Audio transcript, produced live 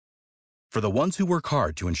For the ones who work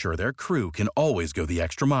hard to ensure their crew can always go the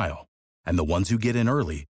extra mile, and the ones who get in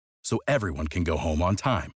early so everyone can go home on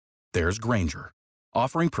time, there's Grainger,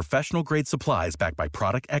 offering professional-grade supplies backed by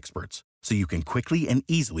product experts so you can quickly and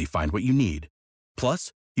easily find what you need.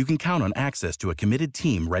 Plus, you can count on access to a committed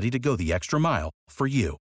team ready to go the extra mile for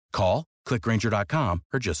you. Call, click Grainger.com,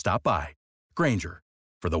 or just stop by. Grainger,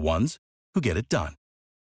 for the ones who get it done.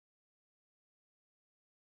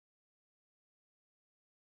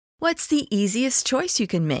 What's the easiest choice you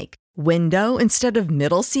can make? Window instead of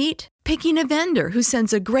middle seat? Picking a vendor who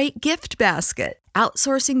sends a great gift basket?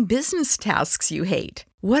 Outsourcing business tasks you hate?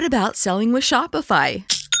 What about selling with Shopify?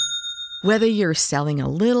 Whether you're selling a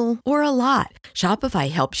little or a lot,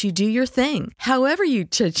 Shopify helps you do your thing, however you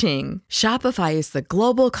cha-ching. Shopify is the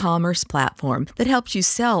global commerce platform that helps you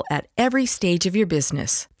sell at every stage of your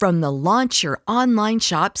business. From the launch your online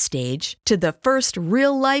shop stage to the first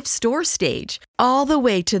real-life store stage, all the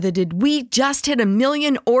way to the did we just hit 1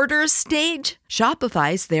 million orders stage.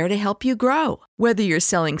 Shopify's there to help you grow. Whether you're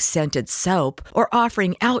selling scented soap or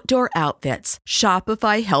offering outdoor outfits,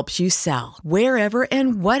 Shopify helps you sell. Wherever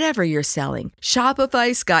and whatever you're selling,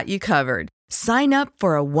 Shopify's got you covered. Sign up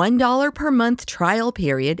for a $1 per month trial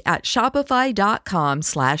period at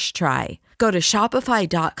shopify.com/try. Go to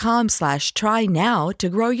shopify.com/try now to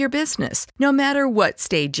grow your business, no matter what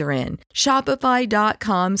stage you're in.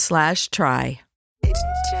 Shopify.com/try. It's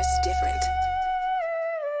just different.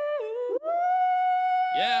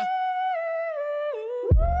 Yeah.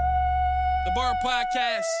 The Bar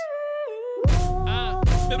Podcast.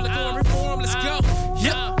 Biblical reform, let's go.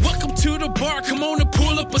 Yep. Welcome to the bar. Come on and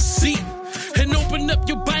pull up a seat and open up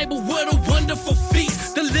your Bible. What a wonderful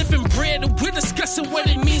feast. The living bread, and we're discussing what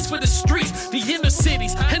it means for the streets, the inner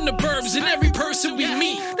cities, and the burbs, and every person we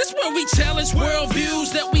meet. That's where we challenge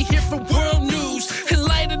worldviews that we hear from world news. In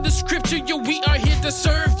light of the scripture, yo, we are here to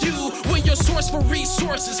serve you. We're your source for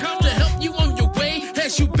resources to help you on your way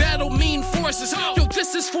as you battle mean forces. Yo,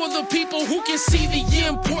 this is for the people who can see the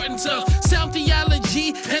importance of sound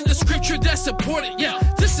theology and the scripture that support it. Yeah,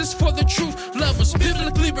 this is for the truth lovers,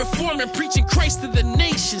 biblically reforming, preaching Christ to the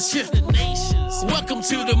nations. Yeah, the nations. Welcome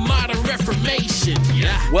to the modern Reformation.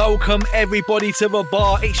 Yeah. Welcome everybody to the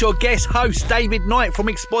bar. It's your guest host David Knight from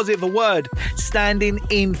Exposit the Word, standing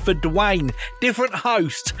in for Dwayne. Different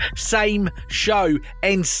host, same show,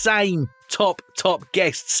 and same top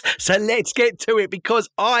guests. So let's get to it, because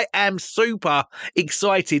I am super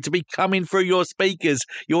excited to be coming through your speakers,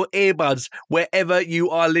 your earbuds, wherever you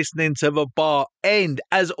are listening to the bar. And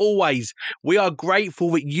as always, we are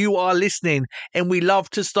grateful that you are listening, and we love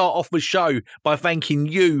to start off the show by thanking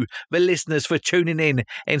you, the listeners, for tuning in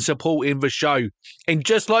and supporting the show. And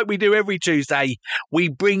just like we do every Tuesday, we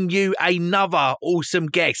bring you another awesome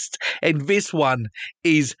guest, and this one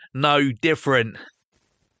is no different.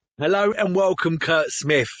 Hello and welcome, Kurt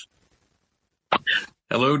Smith.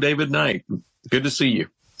 Hello, David Knight. Good to see you.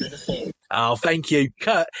 Oh, thank you.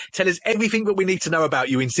 Kurt, tell us everything that we need to know about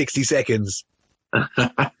you in 60 seconds.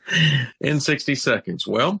 In 60 seconds.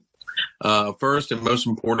 Well, first and most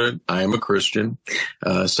important, I am a Christian.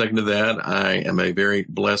 Second to that, I am a very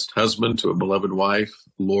blessed husband to a beloved wife,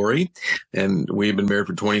 Lori, and we've been married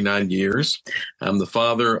for 29 years. I'm the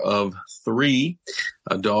father of 3,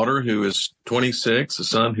 a daughter who is 26, a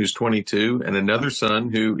son who's 22, and another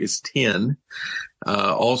son who is 10.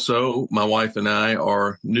 Also, my wife and I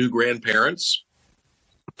are new grandparents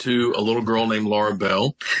to a little girl named Laura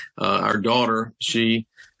Bell. Our daughter,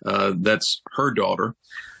 that's her daughter.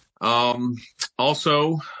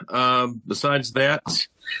 Besides that,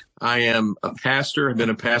 I am a pastor. I've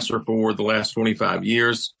been a pastor for the last 25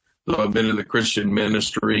 years. So I've been in the Christian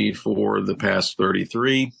ministry for the past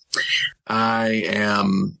 33. I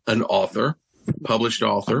am an author, published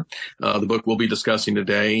author. The book we'll be discussing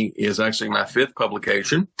today is actually my 5th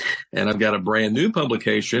publication, and I've got a brand new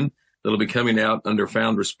publication that'll be coming out under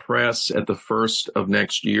Founders Press at the 1st of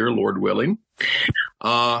next year, Lord willing.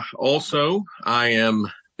 Also, I am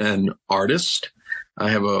an artist.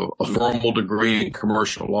 I have a formal degree in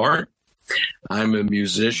commercial art. I'm a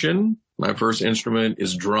musician. My first instrument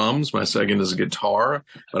is drums. My second is guitar.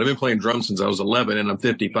 But I've been playing drums since I was 11, and I'm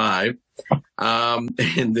 55.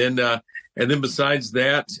 And then besides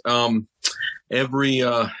that,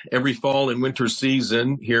 every fall and winter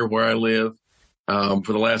season here where I live,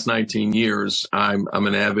 for the last 19 years, I'm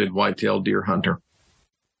an avid whitetail deer hunter.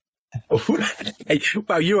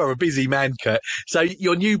 Well, you are a busy man, Kurt. So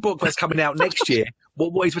your new book that's coming out next year,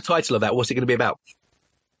 what is the title of that? What's it going to be about?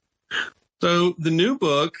 So the new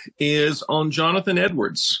book is on Jonathan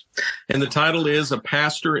Edwards, and the title is A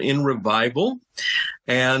Pastor in Revival.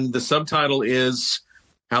 And the subtitle is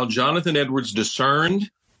How Jonathan Edwards Discerned,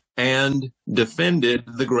 and defended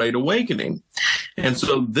the Great Awakening. And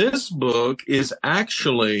so this book is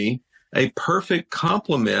actually a perfect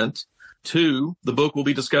complement to the book we'll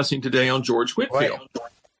be discussing today on George Whitefield.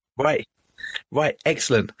 Right.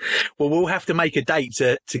 Excellent. Well, we'll have to make a date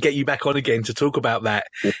to get you back on again to talk about that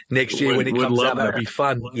next year when it comes out. That'll be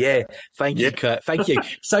fun. Yeah. Thank you, Kurt. Thank you.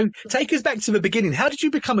 So take us back to the beginning. How did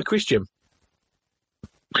you become a Christian?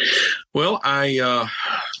 Well, I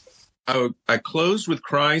closed with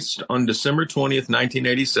Christ on December 20th,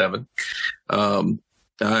 1987. I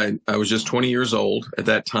was just 20 years old at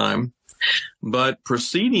that time. But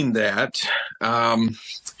preceding that,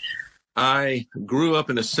 I grew up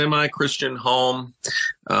in a semi-Christian home.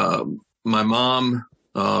 My mom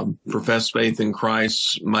professed faith in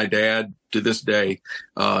Christ. My dad, to this day,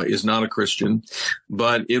 is not a Christian.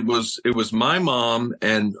 But it was my mom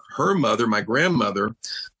and her mother, my grandmother,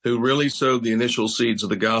 who really sowed the initial seeds of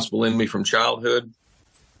the gospel in me from childhood.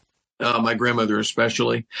 My grandmother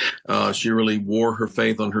especially, she really wore her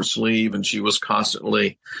faith on her sleeve, and she was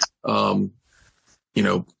constantly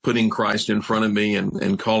putting Christ in front of me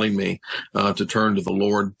and calling me to turn to the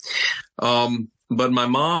Lord. But my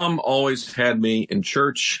mom always had me in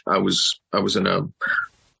church. I was in a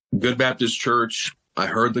good Baptist church. I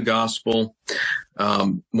heard the gospel.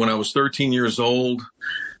 When I was 13 years old,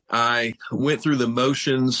 I went through the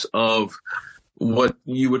motions of what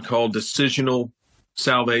you would call decisional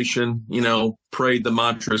salvation, prayed the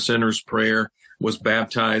mantra sinner's prayer, was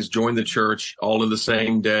baptized, joined the church all in the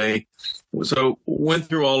same day. So went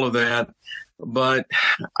through all of that, but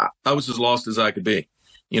I was as lost as I could be.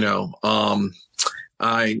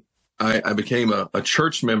 I became a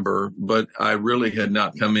church member, but I really had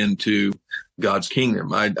not come into God's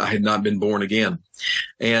kingdom. I had not been born again.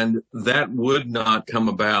 And that would not come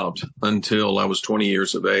about until I was 20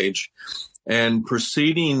 years of age. And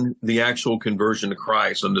preceding the actual conversion to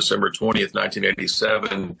Christ on December 20th,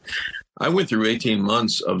 1987, I went through 18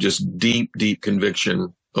 months of just deep, deep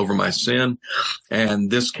conviction over my sin. And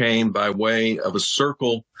this came by way of a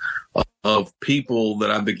circle of people that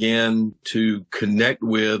I began to connect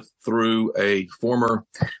with through a former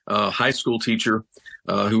high school teacher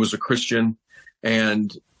who was a Christian.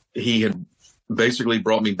 And he had basically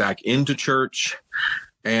brought me back into church.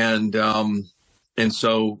 And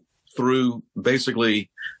so through basically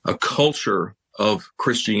a culture of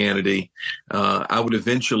Christianity, I would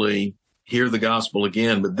eventually hear the gospel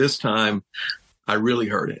again. But this time I really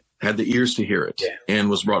heard it, had the ears to hear it, and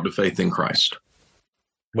was brought to faith in Christ.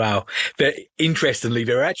 Wow. Interestingly,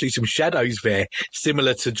 there are actually some shadows there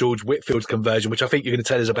similar to George Whitefield's conversion, which I think you're going to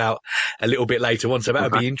tell us about a little bit later on. So that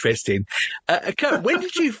would be interesting. Kurt, when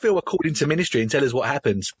did you feel called into ministry, and tell us what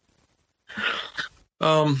happened?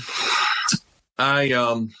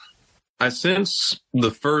 I sense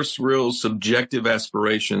the first real subjective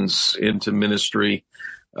aspirations into ministry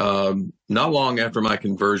not long after my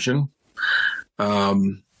conversion.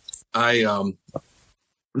 The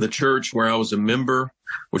church where I was a member,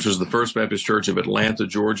 which was the First Baptist Church of Atlanta,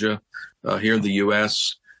 Georgia, here in the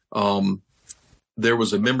U.S., there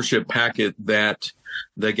was a membership packet that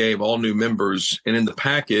they gave all new members. And in the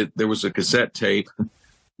packet, there was a cassette tape.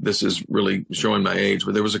 This is really showing my age,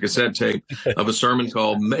 but there was a cassette tape of a sermon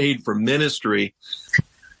called Made for Ministry.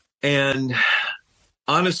 And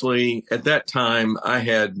honestly, at that time, I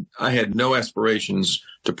had no aspirations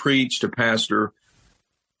to preach, to pastor.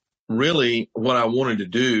 Really, what I wanted to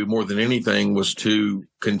do more than anything was to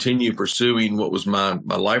continue pursuing what was my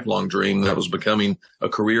lifelong dream, that was becoming a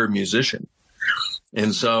career musician.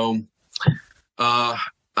 And so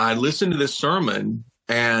I listened to this sermon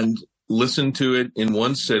and listened to it in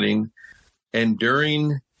one sitting. And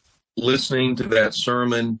during listening to that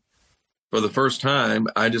sermon for the first time,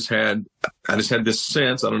 I just had this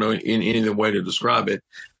sense, I don't know in any other way to describe it,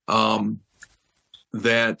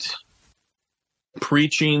 that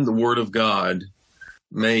preaching the word of God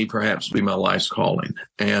may perhaps be my life's calling.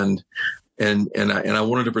 And I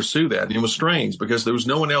wanted to pursue that. And it was strange because there was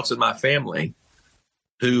no one else in my family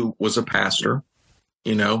who was a pastor.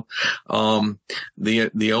 The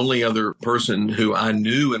only other person who I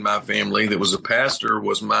knew in my family that was a pastor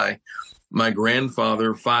was my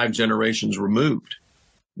grandfather, 5 generations removed,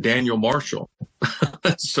 Daniel Marshall.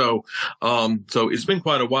 So it's been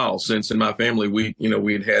quite a while since in my family we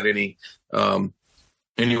had any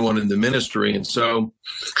anyone in the ministry. And so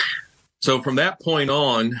from that point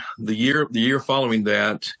on, the year following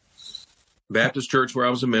that, Baptist church where I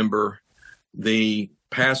was a member, the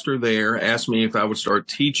pastor there asked me if I would start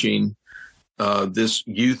teaching this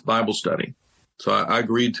youth Bible study. So I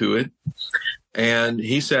agreed to it. And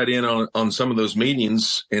he sat in on some of those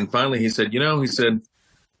meetings. And finally he said,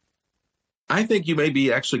 I think you may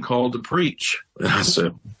be actually called to preach. And I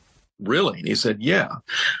said, really? And he said, yeah.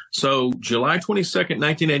 So July 22nd,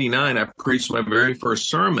 1989, I preached my very first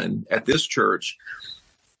sermon at this church.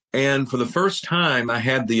 And for the first time, I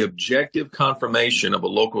had the objective confirmation of a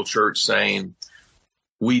local church saying,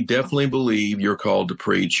 we definitely believe you're called to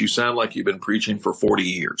preach. You sound like you've been preaching for 40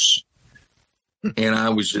 years. And I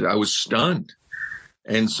was stunned.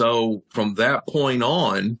 And so from that point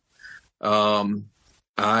on,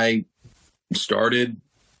 I started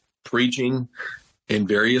preaching in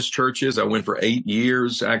various churches. I went for 8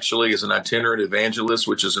 years, actually, as an itinerant evangelist,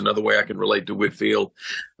 which is another way I can relate to Whitefield.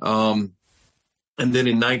 And then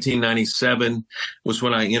in 1997 was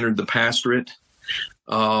when I entered the pastorate.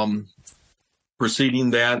 Preceding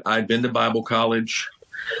that, I'd been to Bible college.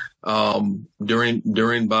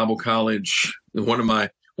 During Bible college, one of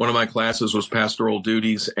my classes was pastoral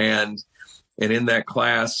duties, and in that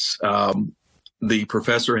class, the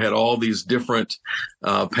professor had all these different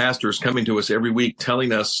pastors coming to us every week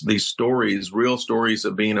telling us these stories, real stories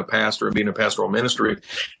of being a pastor and being a pastoral ministry.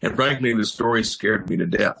 And frankly, the stories scared me to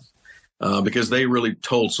death because they really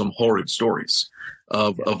told some horrid stories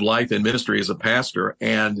of life and ministry as a pastor.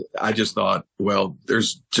 And I just thought, well,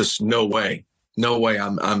 there's just no way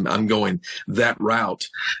I'm going that route.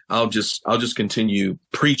 I'll just continue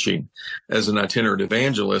preaching as an itinerant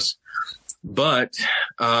evangelist. But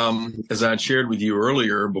as I shared with you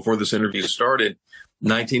earlier, before this interview started,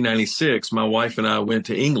 1996, my wife and I went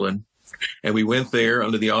to England, and we went there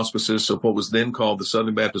under the auspices of what was then called the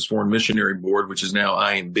Southern Baptist Foreign Missionary Board, which is now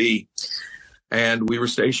IMB. And we were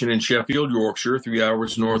stationed in Sheffield, Yorkshire, 3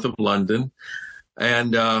 hours north of London.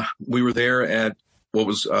 And we were there at what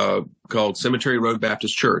was called Cemetery Road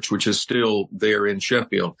Baptist Church, which is still there in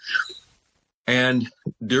Sheffield. And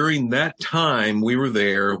during that time we were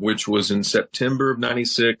there, which was in September of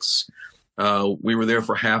 96, we were there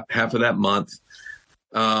for half of that month.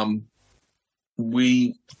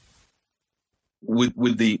 With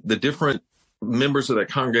the different members of that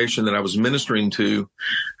congregation that I was ministering to,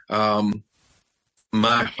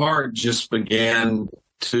 my heart just began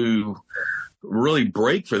to really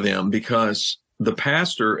break for them, because the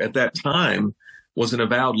pastor at that time was an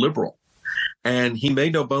avowed liberal. And he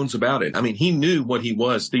made no bones about it. I mean, he knew what he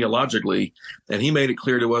was theologically, and he made it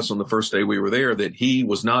clear to us on the first day we were there that he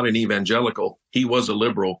was not an evangelical. He was a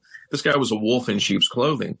liberal. This guy was a wolf in sheep's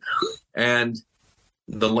clothing. And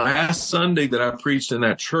the last Sunday that I preached in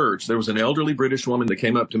that church, there was an elderly British woman that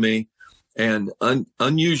came up to me, and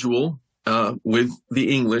unusual with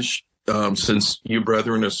the English, since you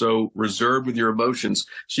brethren are so reserved with your emotions,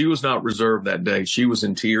 she was not reserved that day. She was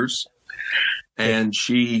in tears. And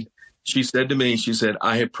she said to me, she said,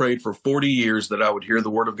 I have prayed for 40 years that I would hear the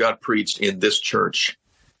word of God preached in this church.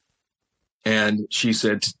 And she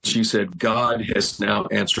said, God has now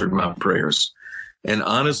answered my prayers. And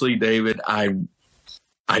honestly, David, I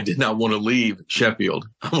did not want to leave Sheffield.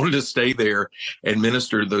 I wanted to stay there and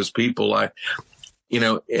minister to those people.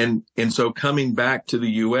 And so coming back to the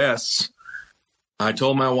U.S., I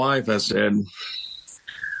told my wife, I said,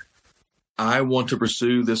 I want to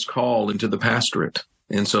pursue this call into the pastorate.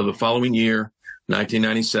 And so the following year,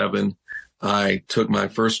 1997, I took my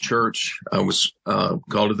first church. I was called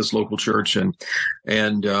to this local church, and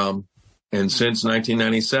since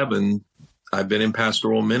 1997, I've been in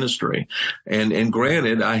pastoral ministry. And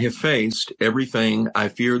granted, I have faced everything I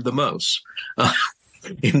feared the most.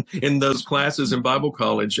 In those classes in Bible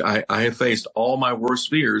college, I have faced all my worst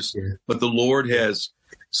fears, but the Lord has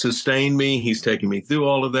sustained me. He's taken me through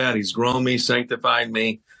all of that. He's grown me, sanctified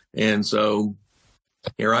me, and so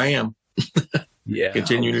here I am. Yeah,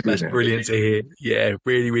 continue to do that's that. Brilliant to hear. Yeah,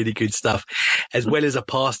 really, really good stuff. As well as a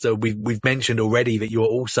pastor, we've mentioned already that you're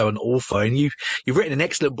also an author, and you've written an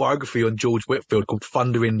excellent biography on George Whitefield called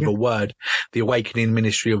Thundering the Word, the Awakening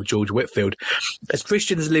Ministry of George Whitefield. As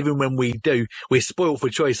Christians living when we do, we're spoiled for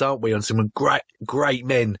choice, aren't we, on some great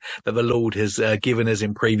men that the Lord has given us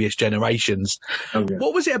in previous generations. Oh, yeah.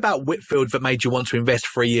 What was it about Whitefield that made you want to invest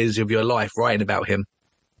 3 years of your life writing about him?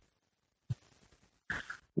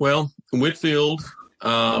 Well, Whitefield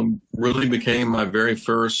really became my very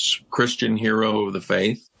first Christian hero of the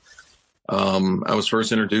faith. I was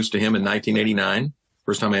first introduced to him in 1989,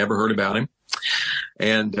 first time I ever heard about him.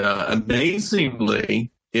 And amazingly,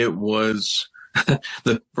 it was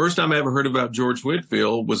the first time I ever heard about George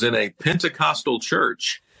Whitefield was in a Pentecostal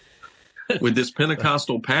church with this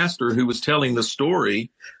Pentecostal pastor who was telling the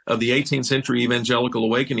story of the 18th century evangelical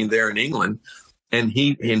awakening there in England. And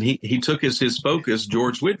he took as his focus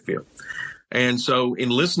George Whitefield. And so in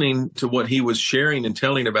listening to what he was sharing and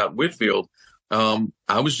telling about Whitefield,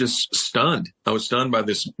 I was just stunned. I was stunned by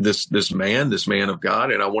this man of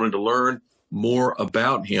God, and I wanted to learn more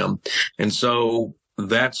about him. And so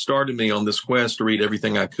that started me on this quest to read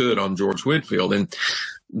everything I could on George Whitefield. And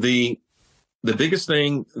the biggest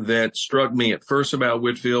thing that struck me at first about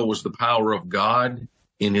Whitefield was the power of God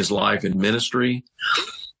in his life and ministry,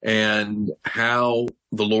 and how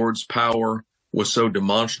the Lord's power was so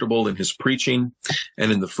demonstrable in his preaching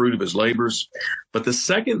and in the fruit of his labors. But the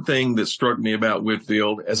second thing that struck me about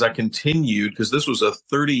Whitefield as I continued, because this was a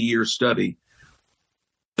 30-year study,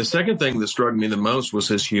 the second thing that struck me the most was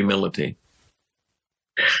his humility.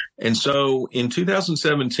 And so in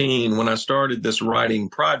 2017, when I started this writing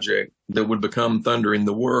project that would become Thunder in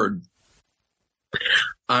the Word,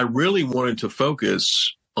 I really wanted to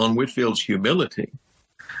focus on Whitefield's humility.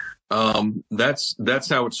 That's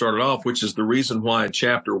how it started off, which is the reason why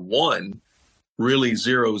chapter 1 really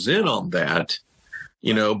zeroes in on that,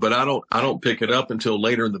 but I don't pick it up until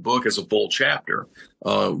later in the book as a full chapter,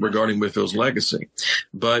 regarding Whitefield's legacy.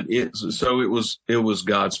 But it was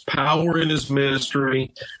God's power in his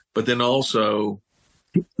ministry, but then also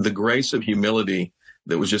the grace of humility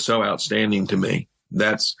that was just so outstanding to me.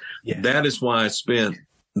 That is why I spent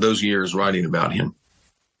those years writing about him.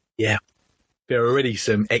 Yeah. There are already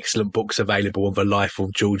some excellent books available on the life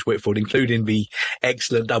of George Whitefield, including the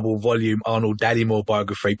excellent double-volume Arnold Dallimore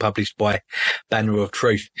biography published by Banner of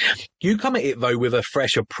Truth. You come at it, though, with a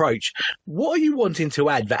fresh approach. What are you wanting to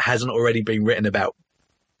add that hasn't already been written about?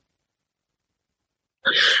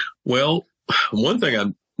 Well, one thing I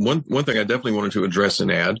definitely wanted to address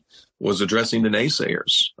and add was addressing the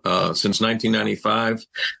naysayers. Since 1995,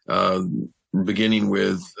 beginning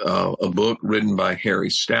with a book written by Harry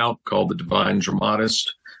Stout called The Divine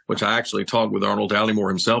Dramatist, which I actually talked with Arnold Dallimore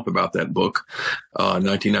himself about that book in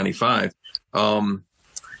 1995.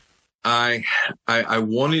 I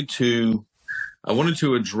wanted to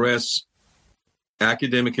address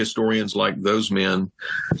academic historians like those men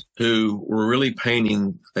who were really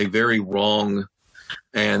painting a very wrong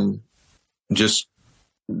and just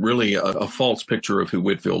really a false picture of who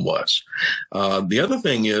Whitefield was. The other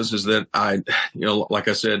thing is that like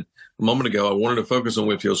I said a moment ago, I wanted to focus on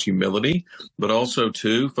Whitefield's humility, but also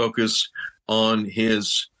to focus on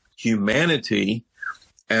his humanity,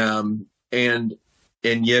 and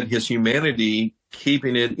yet his humanity,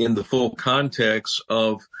 keeping it in the full context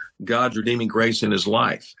of God's redeeming grace in his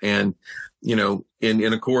life. And,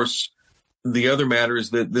 and of course, the other matter is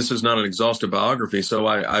that this is not an exhaustive biography, so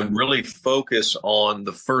I really focus on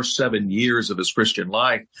the first 7 years of his Christian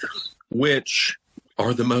life, which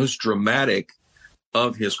are the most dramatic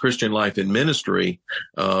of his Christian life and ministry,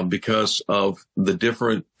 because of the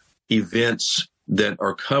different events that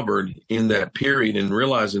are covered in that period, and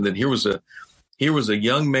realizing that here was a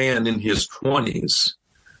young man in his 20s,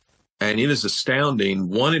 and it is astounding,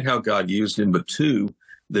 one, at how God used him, but two,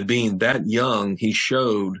 that being that young, he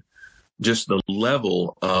showed just the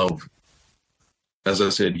level of, as I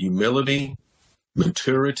said, humility,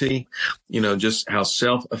 maturity, just how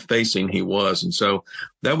self-effacing he was. And so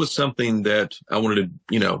that was something that I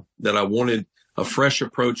wanted a fresh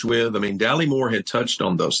approach with. I mean, Dallimore had touched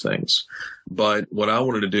on those things, but what I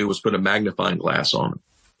wanted to do was put a magnifying glass on them.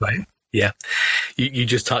 Right. Yeah. You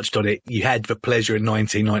just touched on it. You had the pleasure in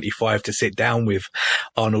 1995 to sit down with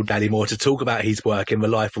Arnold Dallimore to talk about his work in the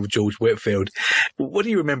life of George Whitefield. What do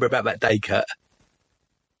you remember about that day, Kurt?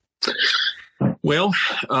 Well,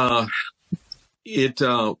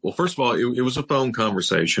 first of all, it was a phone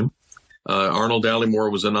conversation. Arnold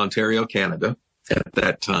Dallimore was in Ontario, Canada at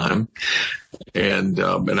that time. And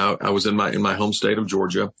I was in my home state of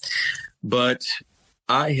Georgia, but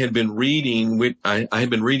I had been reading the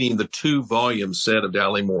 2-volume set of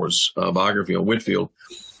Dallimore's biography on Whitefield,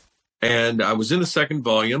 and I was in the second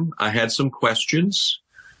volume. I had some questions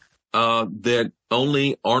that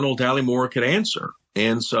only Arnold Dallimore could answer,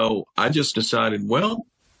 and so I just decided, well,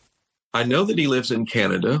 I know that he lives in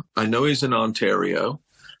Canada. I know he's in Ontario,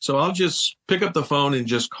 so I'll just pick up the phone and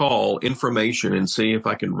just call information and see if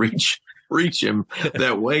I can reach him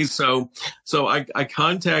that way. So I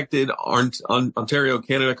contacted Ontario,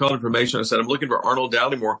 Canada, called information. I said, I'm looking for Arnold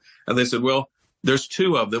Dallimore. And they said, well, there's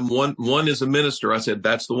 2 of them. One is a minister. I said,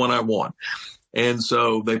 that's the one I want. And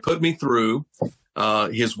so they put me through.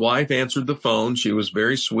 His wife answered the phone. She was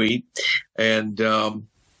very sweet. And the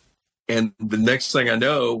next thing I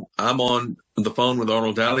know, I'm on the phone with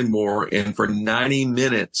Arnold Dallimore. And for 90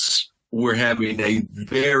 minutes, we're having a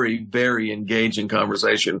very, very engaging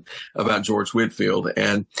conversation about George Whitefield.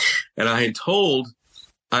 And I told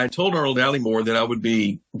Arnold Dallimore that I would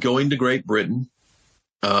be going to Great Britain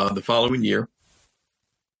the following year.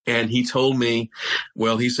 And he told me,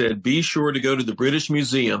 well, he said, be sure to go to the British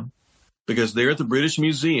Museum, because there at the British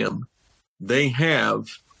Museum, they have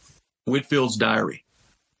Whitfield's diary.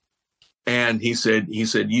 And he said,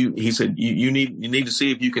 you need to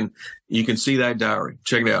see if you can see that diary.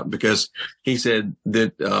 Check it out, because he said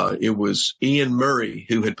that it was Ian Murray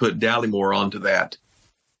who had put Dallimore onto that.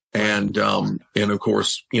 And of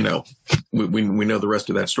course, we know the rest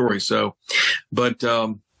of that story. So, but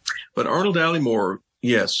Arnold Dallimore,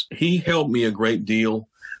 yes, he helped me a great deal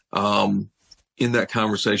in that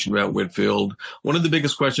conversation about Whitefield. One of the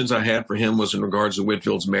biggest questions I had for him was in regards to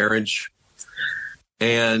Whitefield's marriage.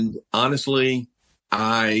 And honestly,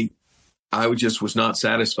 I just was not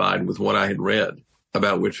satisfied with what I had read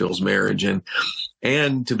about Whitfield's marriage.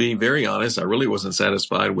 And to be very honest, I really wasn't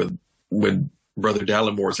satisfied with Brother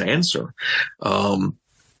Dallimore's answer,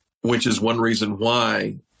 which is one reason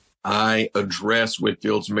why I address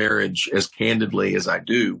Whitfield's marriage as candidly as I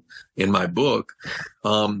do in my book,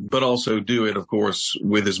 but also do it, of course,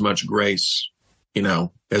 with as much grace,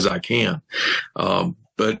 as I can.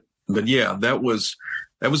 But yeah, that was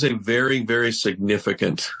a very, very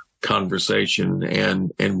significant conversation,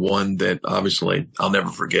 and one that obviously I'll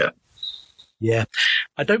never forget. Yeah.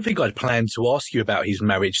 I don't think I'd planned to ask you about his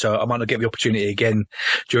marriage, so I might not get the opportunity again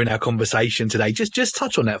during our conversation today. Just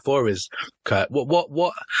touch on that for us, Kurt.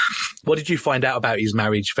 What did you find out about his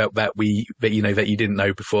marriage that you didn't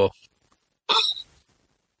know before?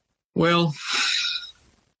 Well,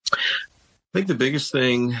 I think the biggest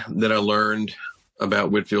thing that I learned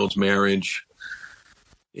about Whitfield's marriage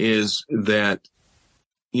is that,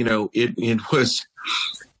 it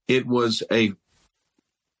was a,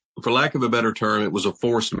 for lack of a better term, it was a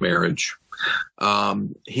forced marriage.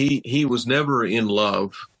 He was never in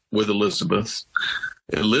love with Elizabeth.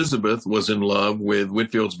 Elizabeth was in love with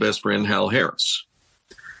Whitfield's best friend, Hal Harris.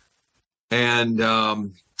 And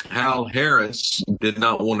Hal Harris did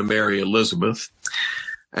not want to marry Elizabeth.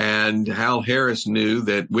 And Hal Harris knew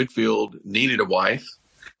that Whitfield needed a wife.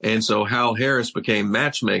 And so Hal Harris became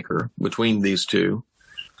matchmaker between these two.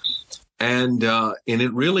 And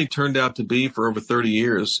it really turned out to be, for over 30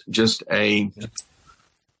 years, just it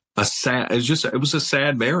was a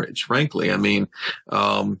sad marriage, frankly. I mean,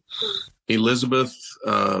 Elizabeth,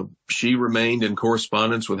 she remained in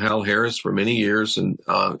correspondence with Hal Harris for many years, and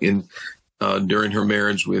during her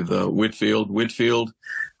marriage with Whitfield. Whitfield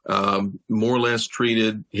more or less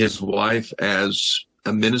treated his wife as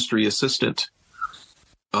a ministry assistant.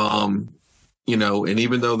 And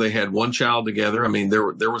even though they had one child together, I mean, there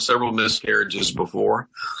were several miscarriages before.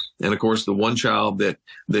 And of course, the one child that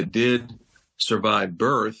did survive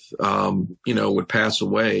birth, would pass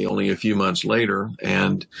away only a few months later.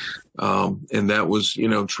 And that was,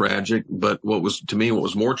 tragic. But what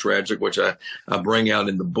was more tragic, which I bring out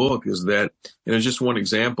in the book, is that, just one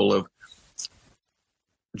example of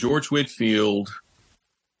George Whitfield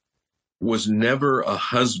was never a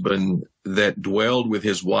husband that dwelled with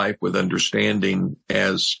his wife with understanding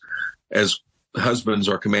as husbands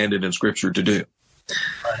are commanded in Scripture to do.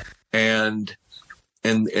 Right.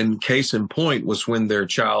 And case in point was when their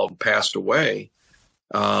child passed away.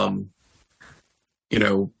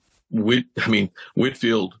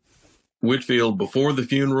 Whitfield before the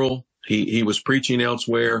funeral, he was preaching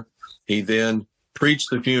elsewhere. He then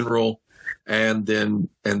preached the funeral and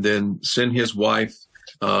then sent his wife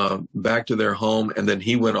back to their home, and then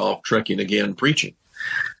he went off trekking again, preaching.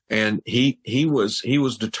 And he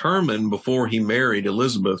was determined before he married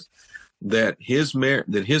Elizabeth that his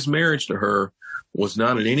marriage to her was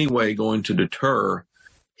not in any way going to deter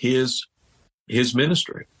his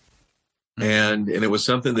ministry. And it was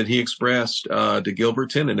something that he expressed to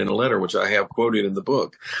Gilbert Tennant in a letter, which I have quoted in the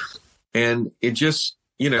book. And it just,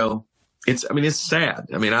 it's sad.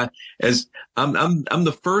 I mean, I'm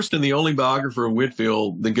the first and the only biographer of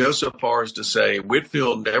Whitfield that goes so far as to say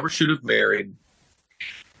Whitfield never should have married.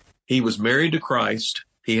 He was married to Christ.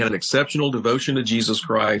 He had an exceptional devotion to Jesus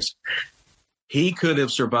Christ. He could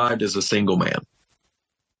have survived as a single man.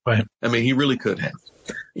 Right. I mean, he really could have,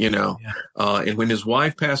 Yeah. And when his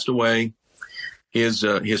wife passed away, his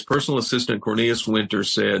personal assistant, Cornelius Winter,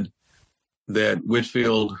 said that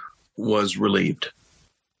Whitfield was relieved.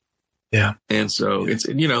 Yeah. And so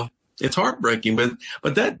it's heartbreaking,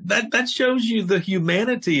 but that shows you the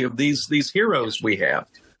humanity of these heroes we have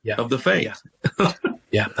of the faith. Yeah.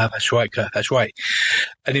 Yeah, that's right, Kurt. That's right.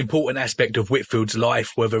 An important aspect of Whitfield's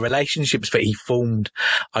life were the relationships that he formed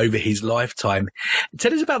over his lifetime.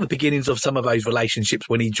 Tell us about the beginnings of some of those relationships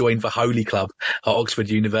when he joined the Holy Club at Oxford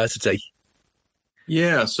University.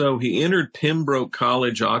 Yeah, so he entered Pembroke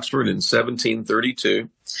College, Oxford, in 1732.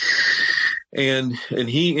 And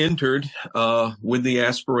he entered with the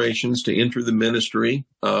aspirations to enter the ministry,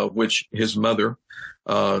 which his mother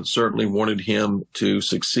certainly wanted him to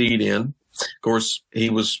succeed in. Of course, he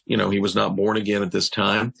was not born again at this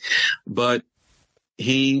time, but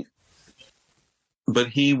he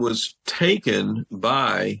was taken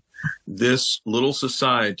by this little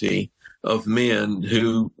society of men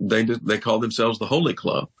who they called themselves the Holy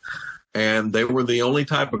Club. And they were the only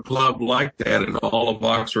type of club like that in all of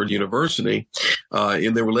Oxford University.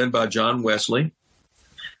 And they were led by John Wesley.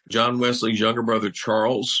 John Wesley's younger brother,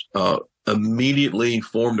 Charles, immediately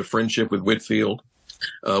formed a friendship with Whitefield.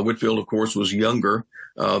 Whitefield, of course, was younger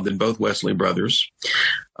than both Wesley brothers.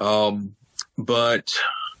 But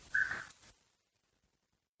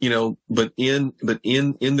in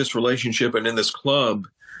this relationship and in this club,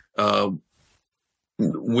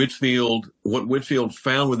 what Whitefield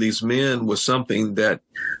found with these men was something that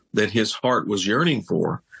his heart was yearning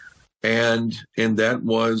for, and that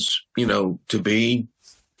was, to be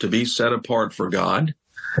set apart for God,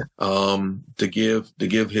 to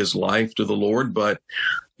give his life to the Lord. But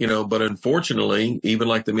unfortunately, even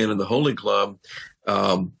like the men in the Holy Club,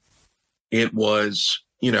 it was,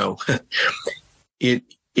 it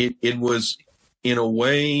was in a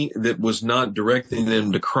way that was not directing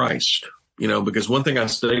them to Christ. Because one thing I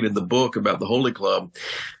stated in the book about the Holy Club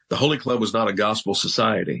was not a gospel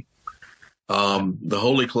society. The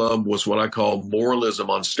Holy Club was what I call moralism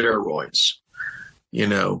on steroids.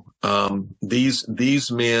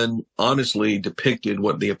 These men honestly depicted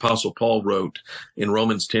what the Apostle Paul wrote in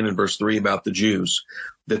Romans 10 and verse 3 about the Jews,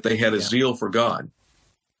 that they had a zeal for God.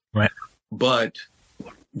 Right. But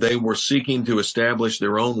they were seeking to establish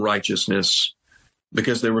their own righteousness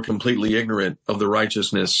because they were completely ignorant of the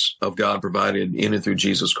righteousness of God provided in and through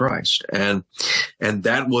Jesus Christ. And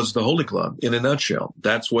that was the Holy Club in a nutshell.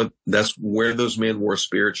 That's where those men were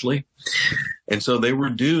spiritually. And so they were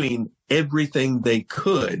doing everything they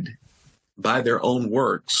could by their own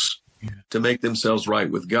works to make themselves right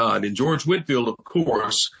with God. And George Whitefield, of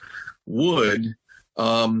course, would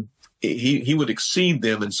he would exceed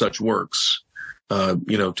them in such works,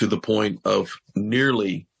 to the point of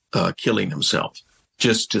nearly killing himself,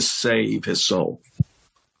 just to save his soul.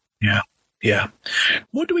 Yeah. Yeah.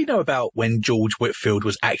 What do we know about when George Whitefield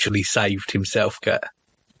was actually saved himself, Kurt?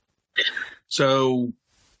 So,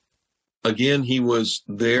 again, he was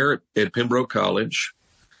there at Pembroke College,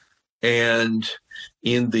 and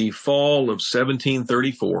in the fall of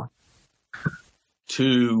 1734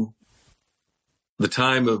 to the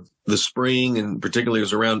time of the spring, and particularly it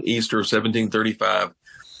was around Easter of 1735,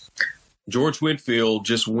 George Whitefield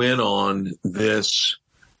just went on this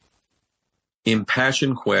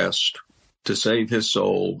impassioned quest to save his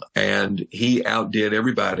soul, and he outdid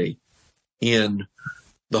everybody in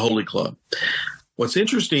the Holy Club. What's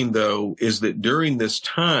interesting, though, is that during this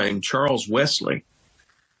time, Charles Wesley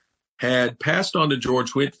had passed on to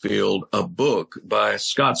George Whitefield a book by a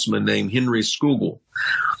Scotsman named Henry Scougal,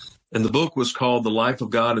 and the book was called The Life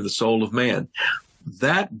of God and the Soul of Man.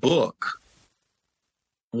 That book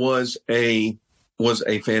was a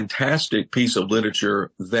fantastic piece of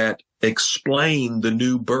literature that explained the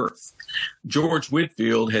new birth. George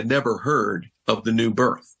Whitefield had never heard of the new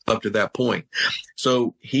birth up to that point.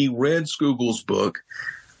 So he read Scougal's book,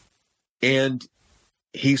 and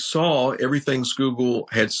he saw everything Scougal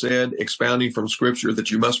had said, expounding from Scripture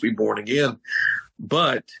that you must be born again.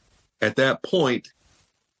 But at that point,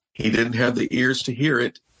 he didn't have the ears to hear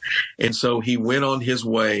it. And so he went on his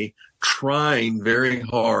way, trying very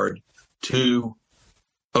hard to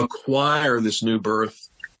acquire this new birth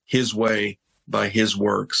his way by his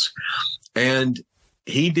works. And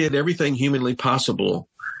he did everything humanly possible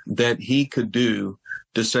that he could do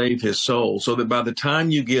to save his soul, so that by the time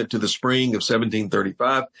you get to the spring of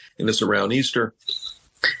 1735, and it's around Easter,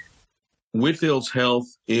 Whitefield's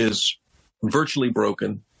health is virtually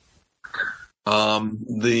broken.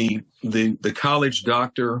 The college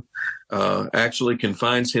doctor actually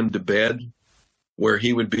confines him to bed, where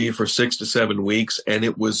he would be for 6 to 7 weeks. And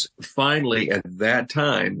it was finally at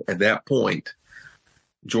that point,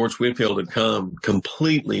 George Whitefield had come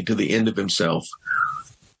completely to the end of himself.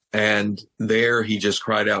 And there he just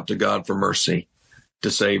cried out to God for mercy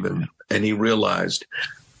to save him. And he realized,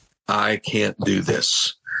 I can't do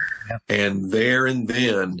this. Yeah. And there and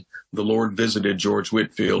then the Lord visited George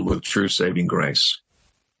Whitefield with true saving grace.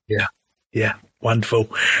 Yeah. Yeah. Wonderful.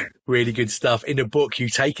 Really good stuff. In the book, you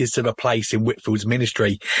take us to the place in Whitefield's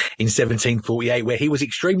ministry in 1748 where he was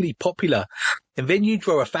extremely popular. And then you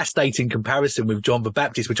draw a fascinating comparison with John the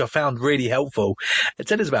Baptist, which I found really helpful.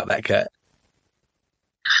 Tell us about that, Kurt.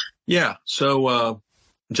 Yeah. So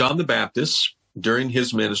John the Baptist, during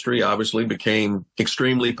his ministry, obviously became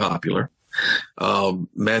extremely popular.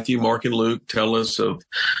 Matthew, Mark, and Luke tell us of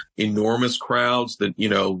enormous crowds that,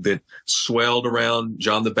 that swelled around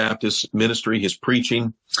John the Baptist's ministry, his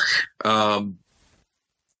preaching. But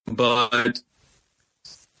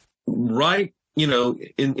right, in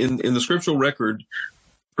the scriptural record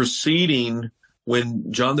preceding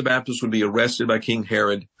when John the Baptist would be arrested by King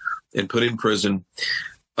Herod and put in prison,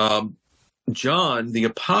 John, the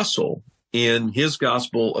apostle, in his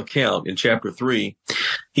gospel account in chapter 3,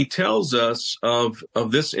 he tells us of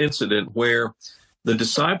this incident where the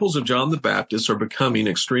disciples of John the Baptist are becoming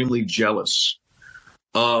extremely jealous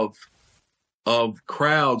of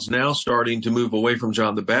crowds now starting to move away from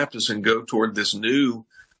John the Baptist and go toward this new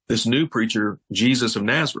preacher, Jesus of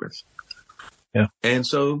Nazareth. Yeah. And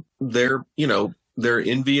so they're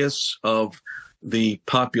envious of the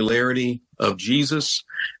popularity of Jesus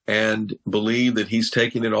and believe that he's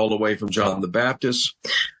taking it all away from John the Baptist.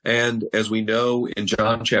 And as we know in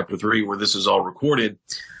John chapter 3, where this is all recorded,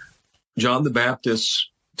 John the Baptist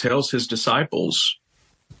tells his disciples,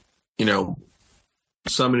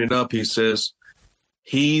 summing it up, he says,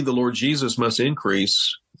 he, the Lord Jesus, must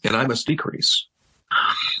increase and I must decrease.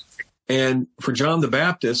 And for John the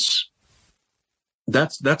Baptist,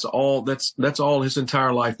 that's all his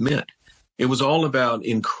entire life meant. It was all about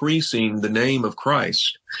increasing the name of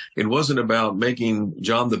Christ. It wasn't about making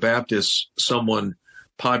John the Baptist someone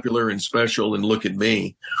popular and special and look at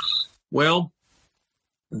me. Well,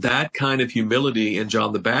 that kind of humility in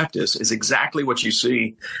John the Baptist is exactly what you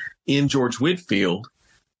see in George Whitefield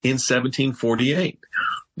in 1748.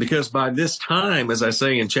 Because by this time, as I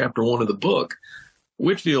say in chapter 1 of the book,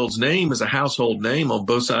 Whitefield's name is a household name on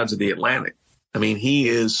both sides of the Atlantic. I mean, he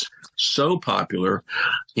is so popular,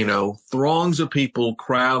 throngs of people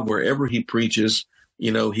crowd wherever he preaches.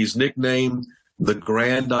 He's nicknamed the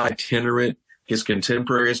Grand Itinerant. His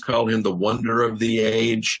contemporaries call him the Wonder of the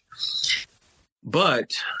Age.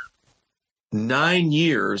 But 9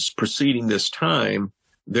 years preceding this time,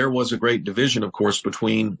 there was a great division, of course,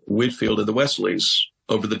 between Whitefield and the Wesleys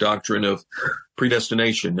over the doctrine of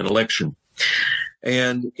predestination and election.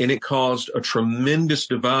 And it caused a tremendous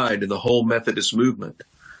divide in the whole Methodist movement.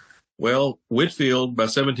 Well, Whitefield, by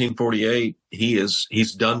 1748,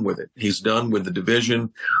 he's done with it. He's done with the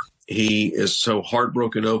division. He is so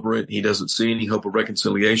heartbroken over it. He doesn't see any hope of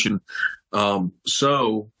reconciliation.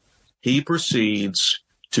 So he proceeds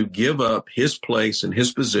to give up his place and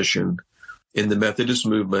his position in the Methodist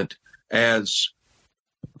movement as,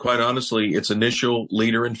 quite honestly, its initial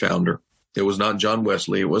leader and founder. It was not John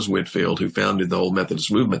Wesley. It was Whitefield who founded the whole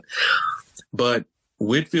Methodist movement. But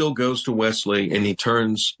Whitefield goes to Wesley and he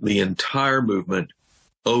turns the entire movement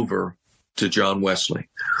over to John Wesley.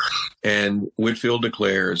 And Whitefield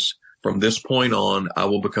declares, from this point on, I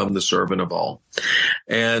will become the servant of all.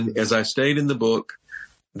 And as I state in the book,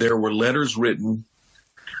 there were letters written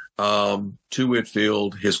to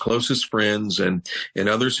Whitefield, his closest friends and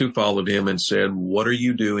others who followed him and said, what are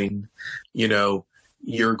you doing?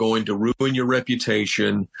 You're going to ruin your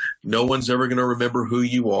reputation. No one's ever going to remember who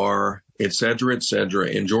you are, et cetera, et cetera.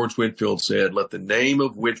 And George Whitefield said, let the name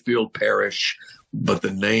of Whitefield perish, but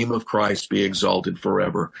the name of Christ be exalted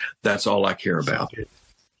forever. That's all I care about.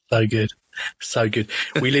 So good. So good.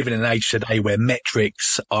 We live in an age today where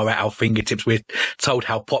metrics are at our fingertips. We're told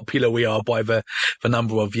how popular we are by the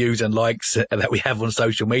number of views and likes that we have on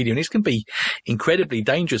social media. And this can be incredibly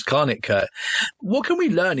dangerous, can't it, Kurt? What can we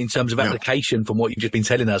learn in terms of application from what you've just been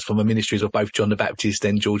telling us from the ministries of both John the Baptist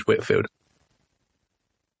and George Whitefield?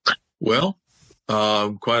 Well,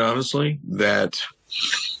 quite honestly, that,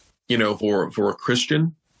 for a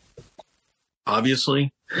Christian,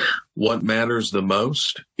 obviously, what matters the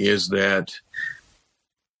most is that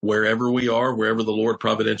wherever we are, wherever the Lord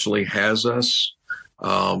providentially has us,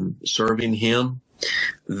 serving him,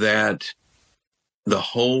 that the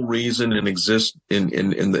whole reason and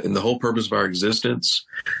in the whole purpose of our existence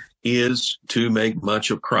is to make much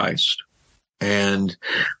of Christ. And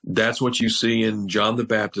that's what you see in John the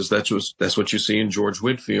Baptist. That's what you see in George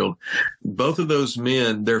Whitefield. Both of those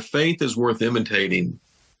men, their faith is worth imitating,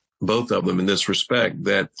 both of them in this respect,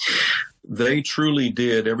 that they truly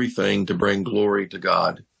did everything to bring glory to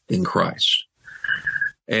God in Christ.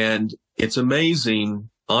 And it's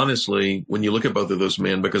amazing, honestly, when you look at both of those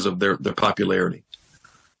men because of their popularity.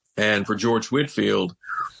 And for George Whitefield,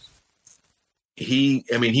 he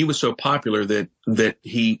was so popular that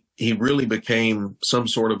he really became some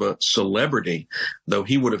sort of a celebrity, though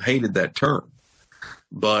he would have hated that term.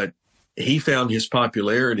 But he found his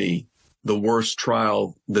popularity the worst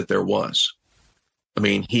trial that there was. I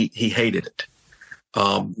mean, he hated it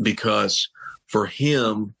because for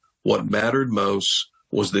him, what mattered most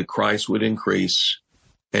was that Christ would increase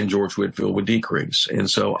and George Whitefield would decrease. And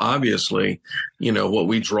so obviously, what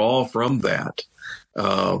we draw from that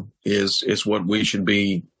is what we should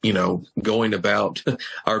be, going about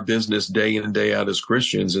our business day in and day out as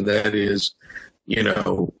Christians. And that is,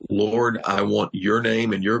 Lord, I want your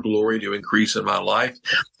name and your glory to increase in my life.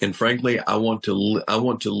 And frankly, I want to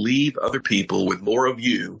leave other people with more of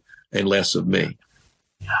you and less of me.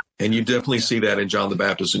 And you definitely see that in John the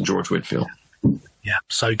Baptist and George Whitefield. Yeah,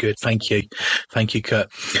 so good. Thank you. Thank you,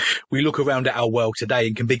 Kurt. We look around at our world today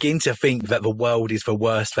and can begin to think that the world is the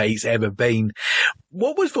worst that it's ever been.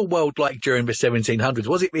 What was the world like during the 1700s?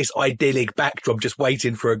 Was it this idyllic backdrop just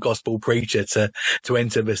waiting for a gospel preacher to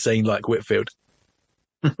enter the scene like Whitefield?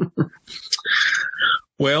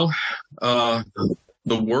 Well, the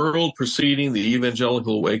world preceding the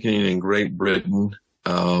evangelical awakening in Great Britain,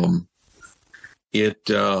 it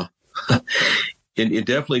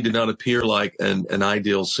definitely did not appear like an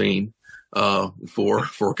ideal scene for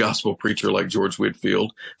a gospel preacher like George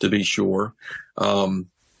Whitefield, to be sure.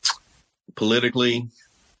 Politically,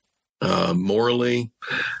 morally,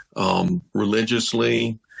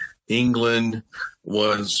 religiously, England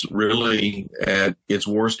was really at its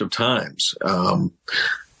worst of times.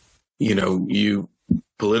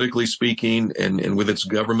 Politically speaking, and with its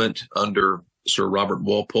government under Sir Robert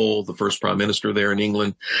Walpole, the first prime minister there in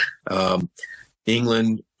England,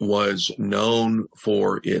 England was known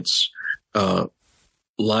for its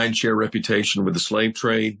lion share reputation with the slave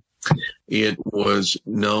trade. It was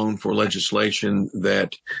known for legislation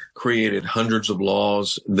that created hundreds of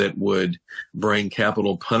laws that would bring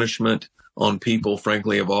capital punishment on people,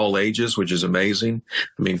 frankly, of all ages, which is amazing.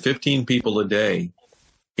 15 people a day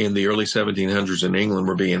in the early 1700s in England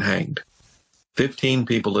were being hanged. 15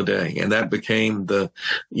 people a day. And that became the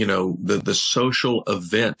social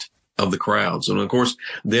event of the crowds. And of course,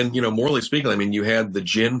 then, morally speaking, you had the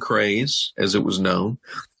gin craze, as it was known.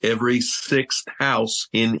 Every sixth house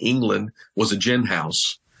in England was a gin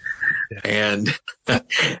house. Yeah.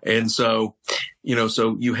 And so,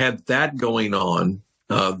 so you had that going on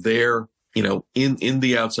there, in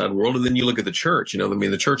the outside world. And then you look at the church,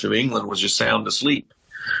 the Church of England was just sound asleep.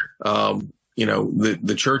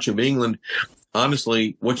 The Church of England,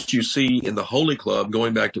 honestly, what you see in the Holy Club,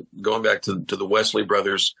 going back to the Wesley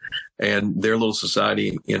brothers and their little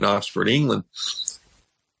society in Oxford, England,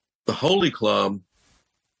 the Holy Club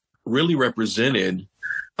really represented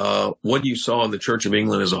what you saw in the Church of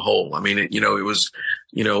England as a whole. It was,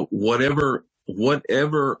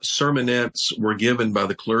 whatever sermonettes were given by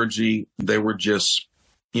the clergy, they were just,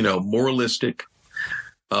 moralistic.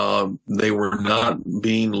 They were not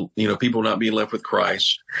being, people not being left with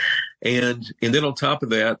Christ. And then on top of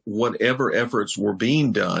that, whatever efforts were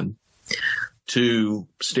being done to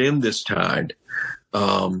stem this tide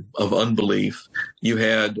of unbelief, you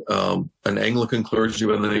had an Anglican clergy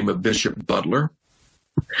by the name of Bishop Butler,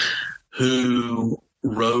 who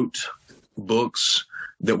wrote books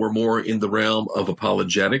that were more in the realm of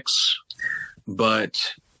apologetics. But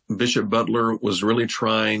Bishop Butler was really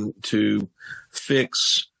trying to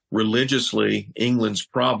fix religiously England's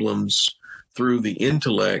problems through the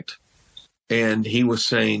intellect, and he was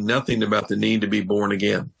saying nothing about the need to be born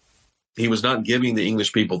again. He was not giving the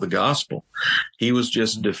English people the gospel. He was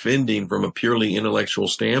just defending from a purely intellectual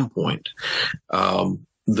standpoint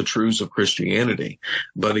the truths of Christianity.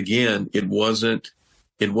 But again, it wasn't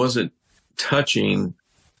touching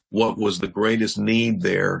what was the greatest need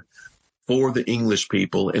there for the English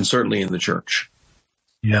people, and certainly in the church.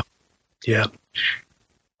 Yeah.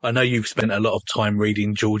 I know you've spent a lot of time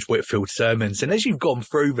reading George Whitefield's sermons, and as you've gone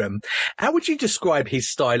through them, how would you describe his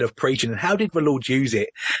style of preaching, and how did the Lord use it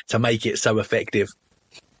to make it so effective?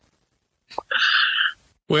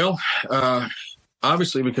 Well,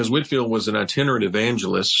 obviously, because Whitefield was an itinerant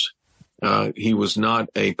evangelist, he was not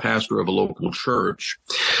a pastor of a local church.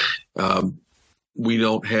 We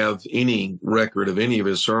don't have any record of any of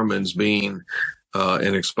his sermons being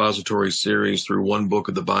an expository series through one book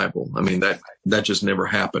of the Bible. That just never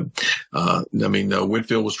happened.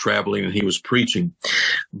 Whitefield was traveling and he was preaching.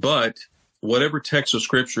 But whatever text of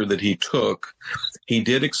scripture that he took, he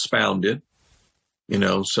did expound it,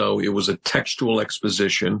 so it was a textual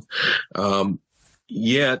exposition.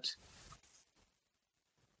 Yet,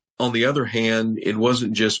 on the other hand, it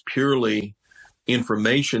wasn't just purely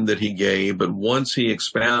information that he gave, but once he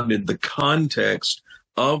expounded the context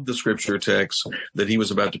of the scripture text that he was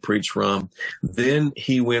about to preach from, then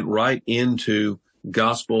he went right into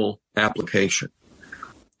gospel application.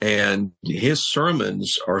 And his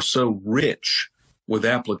sermons are so rich with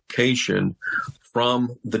application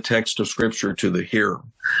from the text of scripture to the hearer.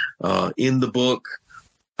 In the book,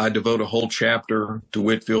 I devote a whole chapter to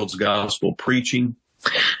Whitefield's gospel preaching.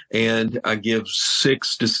 And I give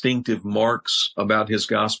 6 distinctive marks about his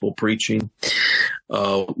gospel preaching.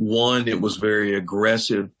 One, it was very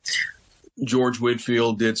aggressive. George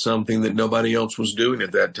Whitefield did something that nobody else was doing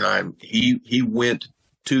at that time. He went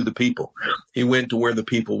to the people. He went to where the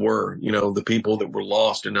people were, the people that were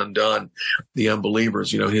lost and undone, the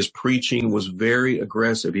unbelievers. His preaching was very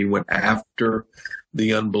aggressive. He went after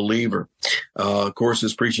the unbeliever. Of course,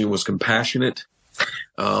 his preaching was compassionate.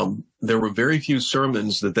 There were very few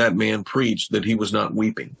sermons that man preached that he was not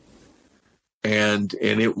weeping. And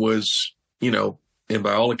it was, and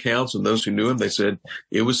by all accounts, and those who knew him, they said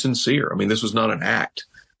it was sincere. I mean, this was not an act.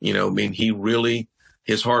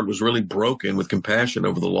 His heart was really broken with compassion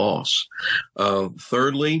over the loss.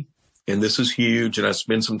 Thirdly, and this is huge, and I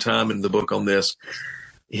spent some time in the book on this,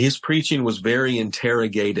 his preaching was very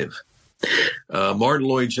interrogative. Martin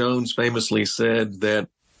Lloyd-Jones famously said that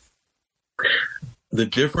the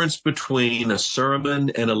difference between a sermon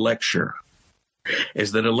and a lecture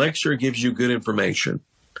is that a lecture gives you good information,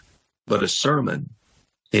 but a sermon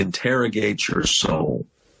interrogates your soul.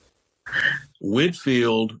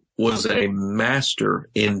 Whitefield was a master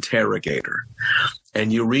interrogator.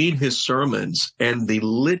 And you read his sermons and the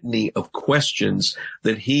litany of questions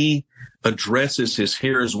that he addresses his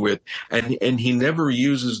hearers with, and he never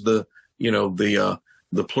uses the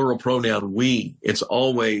plural pronoun we. It's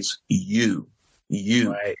always you.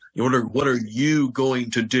 Right. What are you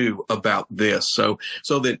going to do about this? So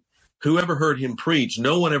that whoever heard him preach,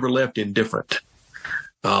 no one ever left indifferent.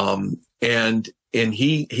 And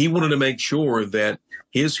he wanted to make sure that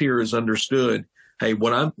his hearers understood, hey,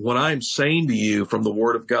 what I'm saying to you from the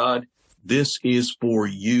Word of God, this is for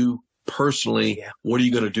you personally. Yeah. What are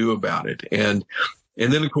you going to do about it? And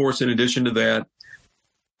then, of course, in addition to that, of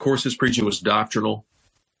course, his preaching was doctrinal,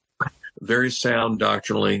 very sound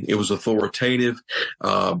doctrinally. It was authoritative.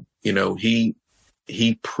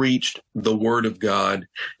 He preached the Word of God.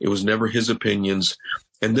 It was never his opinions.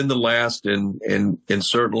 And then the last and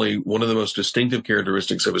certainly one of the most distinctive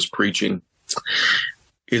characteristics of his preaching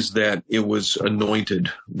is that it was anointed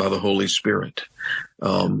by the Holy Spirit.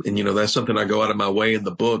 That's something I go out of my way in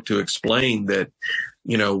the book to explain that,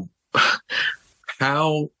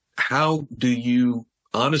 how do you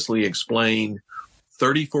honestly explain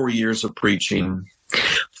 34 years of preaching,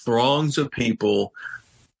 throngs of people,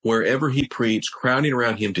 wherever he preached, crowding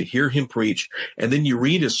around him to hear him preach, and then you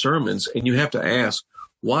read his sermons and you have to ask,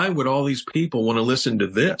 why would all these people want to listen to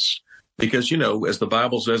this? Because, as the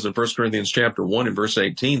Bible says in 1 Corinthians chapter 1 and verse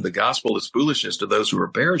 18, the gospel is foolishness to those who are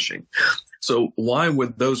perishing. So why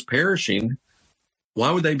would those perishing,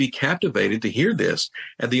 why would they be captivated to hear this?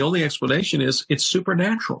 And the only explanation is it's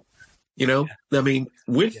supernatural.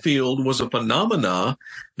 Whitefield was a phenomena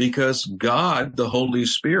because God, the Holy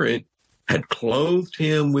Spirit, had clothed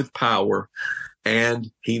him with power,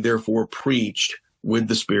 and he therefore preached with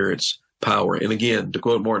the Spirit's power. And again, to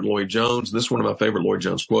quote Martin Lloyd-Jones, this is one of my favorite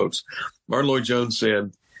Lloyd-Jones quotes. Martin Lloyd-Jones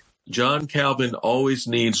said, John Calvin always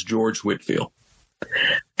needs George Whitefield.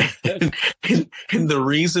 and the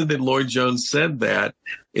reason that Lloyd-Jones said that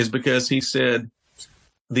is because he said,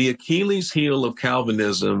 the Achilles heel of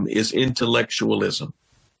Calvinism is intellectualism.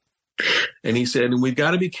 And he said, and we've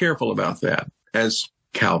got to be careful about that as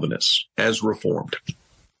Calvinists, as Reformed.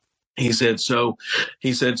 He said, so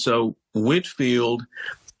Whitefield,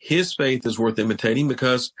 his faith is worth imitating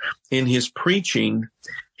because in his preaching,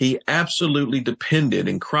 he absolutely depended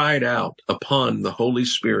and cried out upon the Holy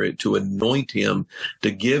Spirit to anoint him,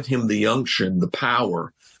 to give him the unction, the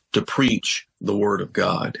power to preach the Word of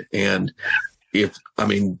God. And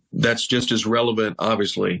that's just as relevant,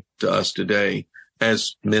 obviously, to us today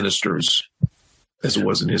as ministers as it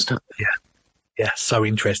was in his time. Yeah, so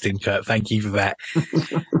interesting, Kurt. Thank you for that.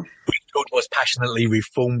 Whitefield was passionately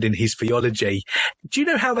reformed in his theology. Do you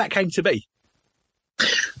know how that came to be?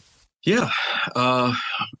 Yeah.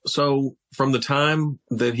 So from the time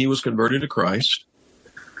that he was converted to Christ,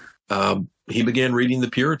 he began reading the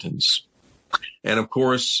Puritans. And of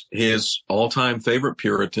course, his all-time favorite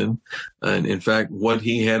Puritan, and in fact, what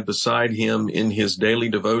he had beside him in his daily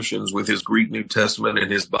devotions with his Greek New Testament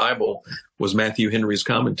and his Bible was Matthew Henry's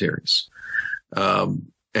commentaries.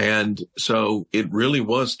 And so it really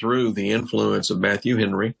was through the influence of Matthew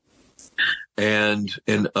Henry and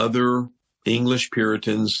other English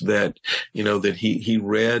Puritans that he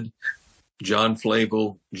read. John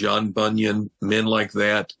Flavel, John Bunyan, men like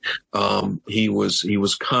that. He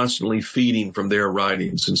was constantly feeding from their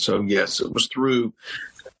writings. And so, yes, it was through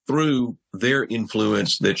their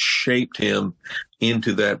influence that shaped him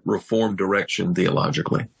into that Reformed direction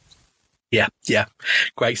theologically. Yeah.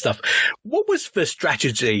 Great stuff. What was the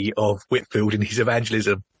strategy of Whitefield in his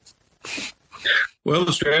evangelism? Well,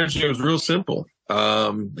 the strategy was real simple.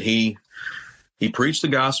 He preached the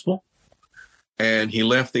gospel, and he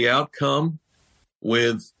left the outcome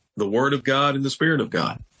with the Word of God and the Spirit of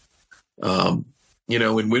God.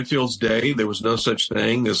 In Whitfield's day, there was no such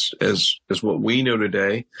thing as what we know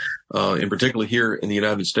today, in particular here in the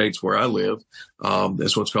United States where I live.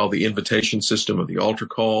 That's what's called the invitation system of the altar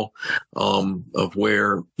call, of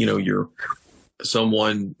where,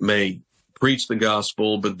 someone may preach the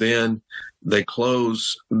gospel, but then they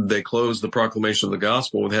close the proclamation of the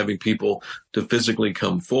gospel with having people to physically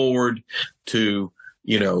come forward to,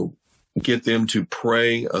 get them to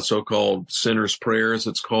pray a so-called sinner's prayer, as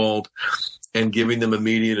it's called, and giving them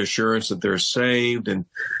immediate assurance that they're saved.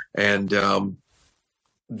 And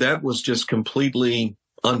that was just completely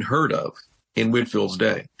unheard of in Whitfield's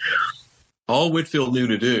day. All Whitfield knew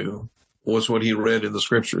to do was what he read in the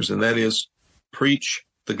scriptures, and that is preach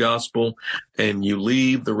the gospel, and you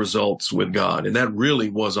leave the results with God. And that really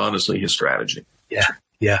was honestly his strategy.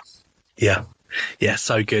 Yeah.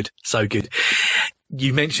 So good.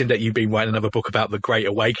 You mentioned that you've been writing another book about the Great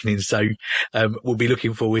Awakening, so we'll be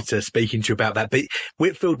looking forward to speaking to you about that. But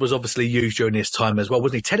Whitfield was obviously used during this time as well,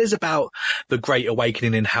 wasn't he? Tell us about the Great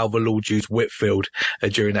Awakening and how the Lord used Whitfield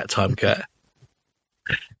during that time, Kurt.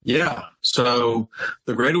 Yeah. So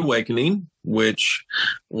the Great Awakening, which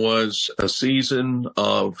was a season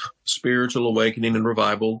of spiritual awakening and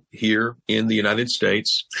revival here in the United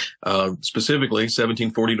States, specifically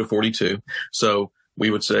 1740 to 42. So we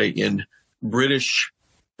would say in British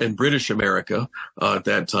America at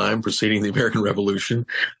that time, preceding the American Revolution.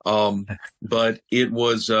 But it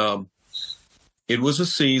was a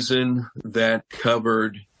season that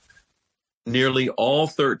covered nearly all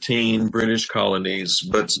 13 British colonies,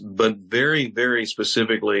 but very, very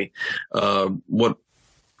specifically what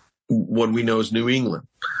we know as New England.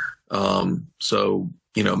 So,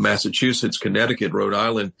 Massachusetts, Connecticut, Rhode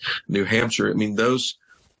Island, New Hampshire. I mean,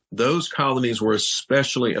 those colonies were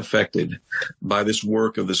especially affected by this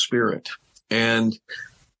work of the Spirit. And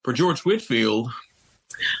for George Whitfield,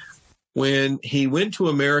 when he went to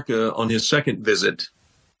America on his second visit,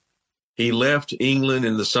 he left England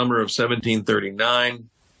in the summer of 1739,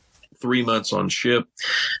 3 months on ship.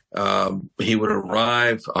 He would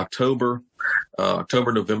arrive October,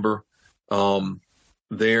 November,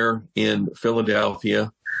 there in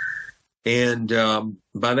Philadelphia. And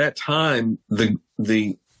by that time,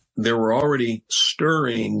 there were already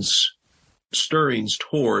stirrings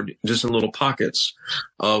toward, just in little pockets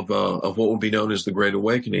of what would be known as the Great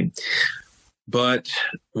Awakening. But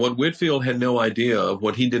what Whitfield had no idea of,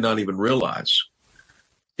 what he did not even realize,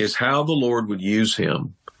 is how the Lord would use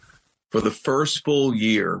him for the first full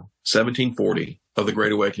year, 1740, of the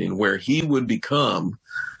Great Awakening, where he would become,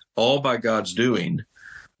 all by God's doing,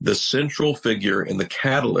 the central figure and the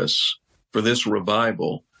catalyst for this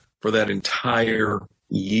revival for that entire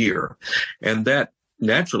year. And that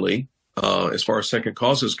naturally, as far as second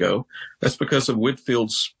causes go, that's because of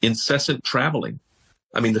Whitfield's incessant traveling.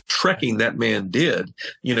 I mean, the trekking that man did,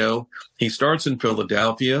 he starts in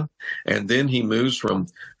Philadelphia, and then he moves from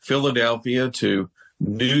Philadelphia to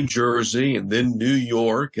New Jersey and then New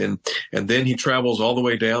York. And then he travels all the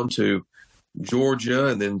way down to Georgia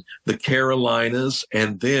and then the Carolinas.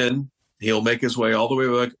 And then he'll make his way all the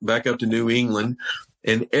way back up to New England.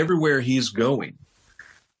 And everywhere he's going,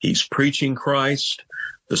 he's preaching Christ.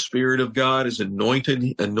 The Spirit of God is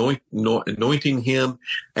anointing him.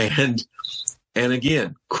 And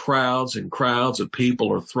again, crowds and crowds of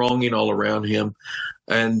people are thronging all around him.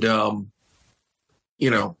 And,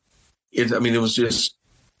 it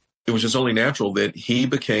was just only natural that he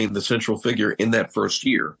became the central figure in that first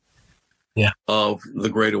year of the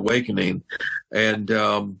Great Awakening. And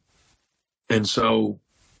so,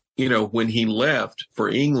 when he left for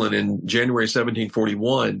England in January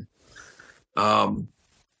 1741,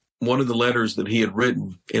 one of the letters that he had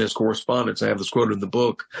written in his correspondence, I have this quoted in the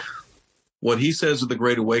book, what he says of the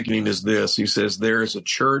Great Awakening is this. He says, there is a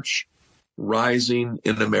church rising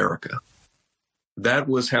in America. That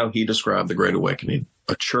was how he described the Great Awakening,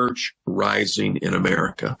 a church rising in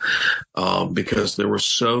America, because there were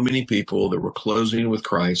so many people that were closing with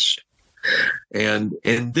Christ. And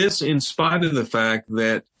this, in spite of the fact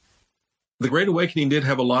that the Great Awakening did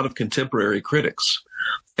have a lot of contemporary critics.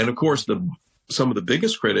 And of course, some of the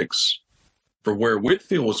biggest critics for where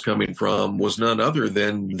Whitfield was coming from was none other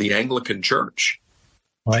than the Anglican Church.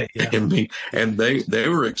 Right. Yeah. And they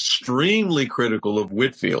were extremely critical of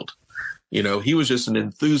Whitfield. He was just an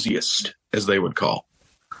enthusiast, as they would call.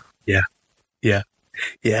 Yeah.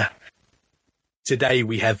 Today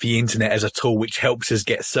we have the internet as a tool which helps us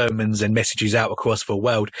get sermons and messages out across the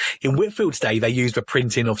world. In Whitfield's day, they used the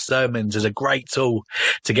printing of sermons as a great tool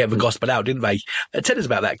to get the gospel out, didn't they? Tell us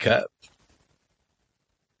about that, Kurt.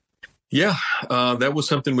 Yeah, that was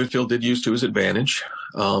something Whitefield did use to his advantage.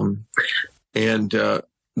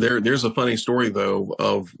 There's a funny story, though,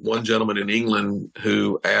 of one gentleman in England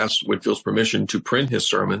who asked Whitefield's permission to print his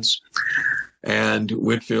sermons. And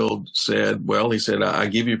Whitefield said, I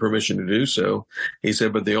give you permission to do so. He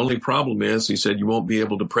said, but the only problem is, he said, you won't be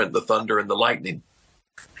able to print the thunder and the lightning.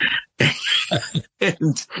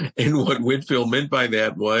 and what Whitefield meant by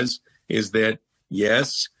that is that,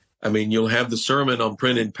 yes, I mean, you'll have the sermon on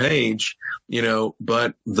printed page,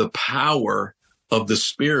 but the power of the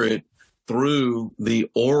Spirit through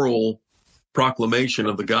the oral proclamation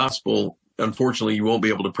of the gospel, unfortunately, you won't be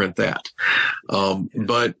able to print that.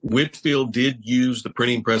 But Whitefield did use the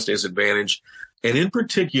printing press to his advantage. And in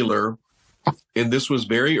particular, and this was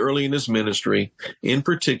very early in his ministry, in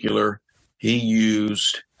particular, he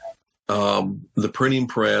used the printing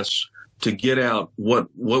press to get out what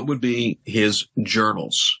would be his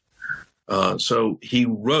journals. So he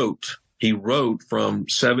wrote from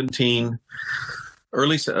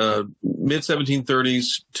mid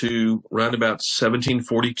 1730s to around about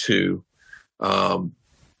 1742.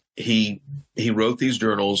 He wrote these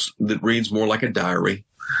journals that reads more like a diary.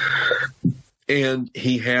 And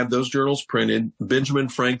he had those journals printed. Benjamin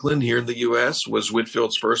Franklin here in the U.S. was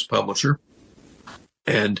Whitefield's first publisher.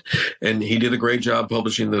 And he did a great job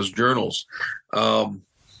publishing those journals.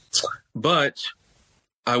 But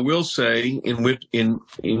I will say in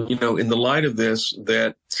the light of this,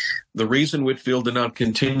 that the reason Whitefield did not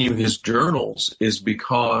continue his journals is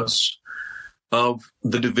because of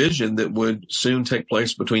the division that would soon take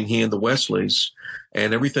place between he and the Wesleys,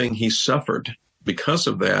 and everything he suffered because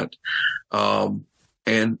of that.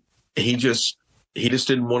 And he just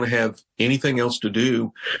didn't want to have anything else to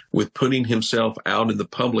do with putting himself out in the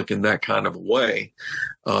public in that kind of way.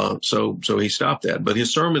 So he stopped that. But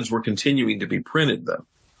his sermons were continuing to be printed, though.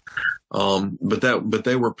 But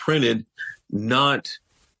they were printed not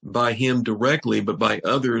by him directly, but by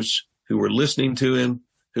others who were listening to him,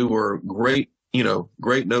 who were great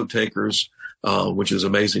note takers, which is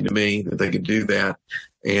amazing to me that they could do that.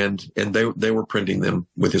 And they were printing them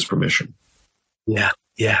with his permission. Yeah.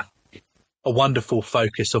 A wonderful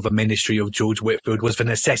focus of the ministry of George Whitefield was the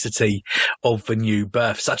necessity of the new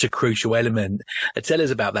birth, such a crucial element. Tell us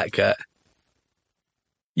about that, Kurt.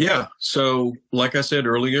 Yeah. So like I said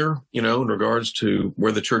earlier, in regards to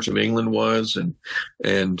where the Church of England was and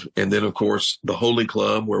then, of course, the Holy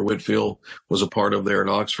Club, where Whitefield was a part of there in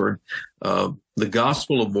Oxford, the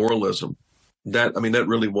gospel of moralism, that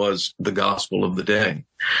really was the gospel of the day.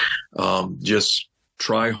 Just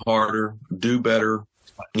try harder, do better.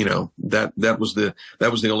 That was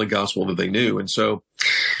the only gospel that they knew. And so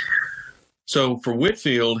for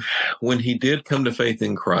Whitefield, when he did come to faith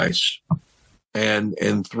in Christ,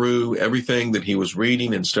 and through everything that he was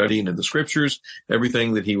reading and studying in the scriptures,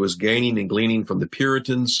 everything that he was gaining and gleaning from the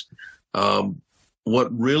Puritans,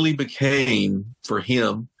 what really became for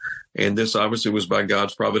him, and this obviously was by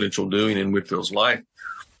God's providential doing in Whitefield's life,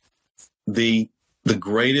 the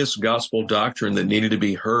greatest gospel doctrine that needed to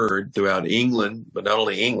be heard throughout England, but not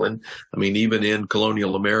only England, even in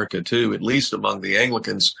colonial America too, at least among the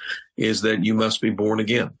Anglicans, is that you must be born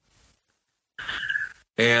again.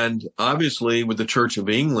 And obviously, with the Church of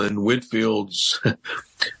England, Whitefield's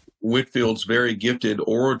very gifted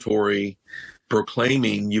oratory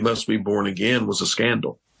proclaiming you must be born again was a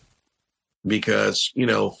scandal. Because,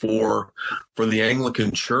 for the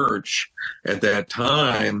Anglican Church at that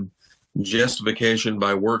time, justification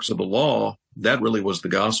by works of the law, that really was the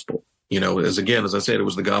gospel. As I said, it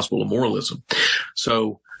was the gospel of moralism.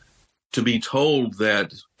 So to be told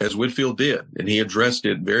that, as Whitefield did, and he addressed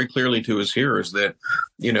it very clearly to his hearers, that,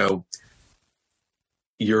 you're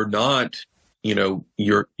not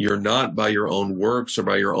by your own works or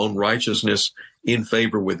by your own righteousness in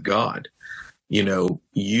favor with God.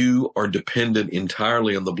 You are dependent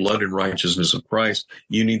entirely on the blood and righteousness of Christ.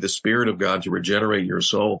 You need the Spirit of God to regenerate your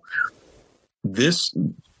soul. This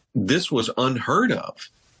was unheard of.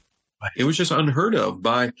 It was just unheard of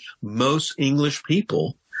by most English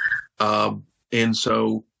people. And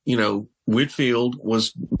so, Whitefield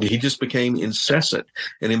he just became incessant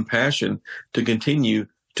and impassioned to continue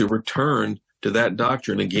to return to that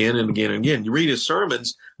doctrine again and again and again. You read his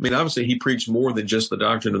sermons. Obviously he preached more than just the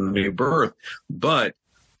doctrine of the new birth, but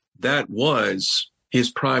that was his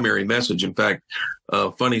primary message. In fact,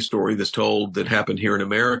 a funny story that's told that happened here in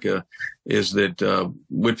America is that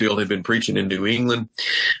Whitefield had been preaching in New England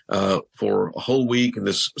for a whole week in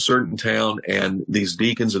this certain town, and these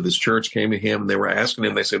deacons of this church came to him and they were asking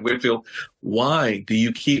him, they said, "Whitefield, why do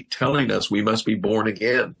you keep telling us we must be born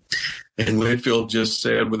again?" And Whitefield just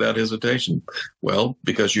said without hesitation, "Well,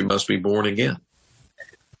 because you must be born again."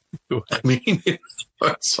 I mean,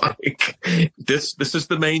 it's like this is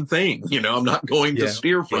the main thing. I'm not going to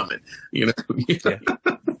steer from it.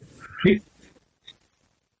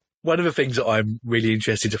 One of the things that I'm really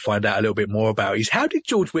interested to find out a little bit more about is how did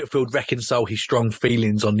George Whitefield reconcile his strong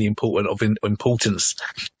feelings on the importance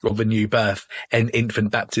of a new birth and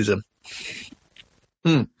infant baptism?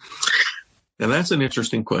 Now that's an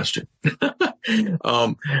interesting question.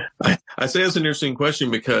 I say it's an interesting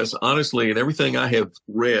question because honestly, in everything I have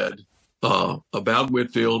read about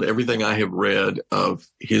Whitefield, everything I have read of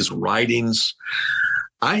his writings,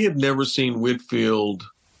 I have never seen Whitefield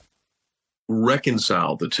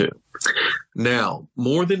reconcile the two. Now,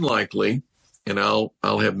 more than likely, and I'll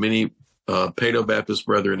have many Paedo-Baptist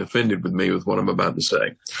brethren offended with me with what I'm about to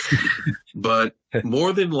say, but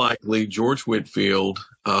more than likely, George Whitefield,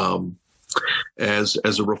 as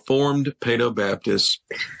a Reformed Paedo-Baptist,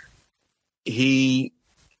 he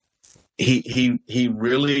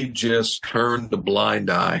really just turned a blind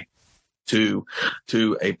eye to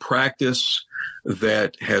a practice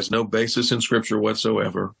that has no basis in Scripture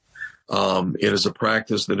whatsoever. It is a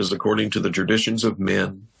practice that is according to the traditions of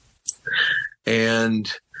men.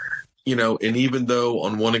 And, and even though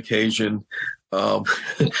on one occasion,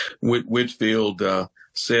 Whitefield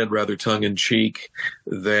said rather tongue in cheek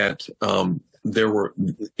that there were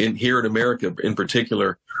here in America in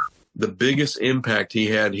particular, the biggest impact he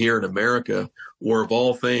had here in America were, of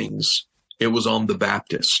all things, it was on the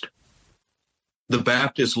Baptist. The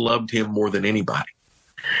Baptists loved him more than anybody.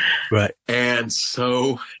 Right. And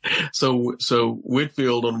so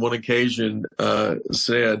Whitefield on one occasion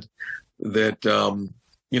said that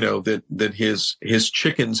that his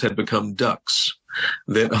chickens had become ducks,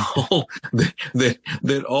 that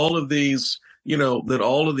all of these that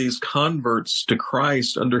all of these converts to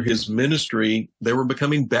Christ under his ministry, they were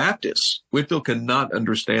becoming Baptists. Whitefield could not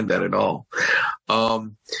understand that at all.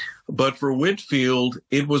 But for Whitefield,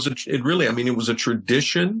 it was a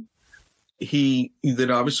tradition that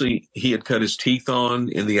obviously he had cut his teeth on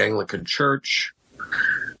in the Anglican Church.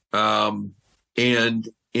 And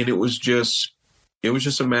it was just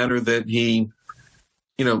a matter that he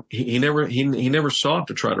never sought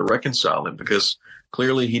to try to reconcile him, because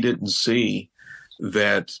clearly he didn't see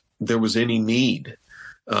that there was any need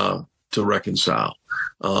to reconcile.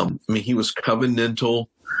 He was covenantal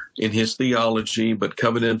in his theology, but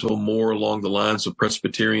covenantal more along the lines of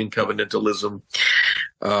Presbyterian covenantalism.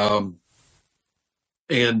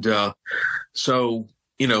 So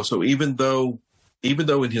even though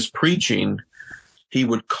in his preaching, he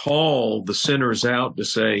would call the sinners out to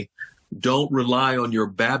say, don't rely on your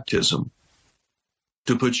baptism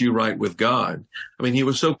to put you right with God. He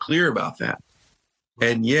was so clear about that.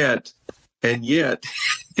 And yet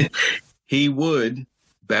he would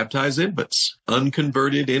baptize infants,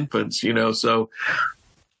 unconverted infants, so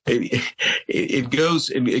it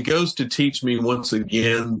goes to teach me once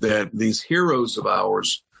again that these heroes of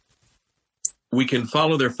ours, we can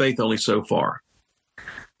follow their faith only so far.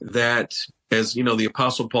 That, as the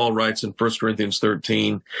Apostle Paul writes in 1 Corinthians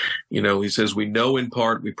 13, he says, we know in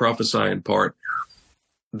part, we prophesy in part.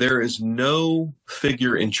 There is no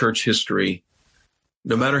figure in church history,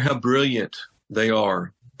 no matter how brilliant they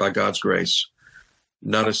are by God's grace,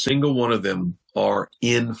 not a single one of them are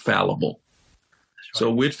infallible. Right. So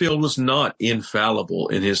Whitefield was not infallible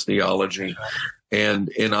in his theology. Right.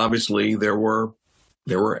 And obviously there were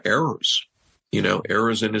errors,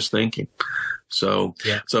 errors in his thinking. So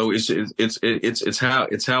it's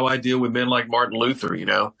how I deal with men like Martin Luther,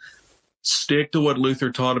 stick to what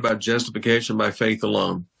Luther taught about justification by faith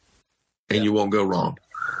alone, and you won't go wrong.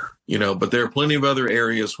 But there are plenty of other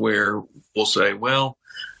areas where we'll say, well,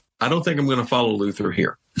 I don't think I'm going to follow Luther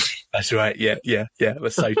here. That's right. Yeah.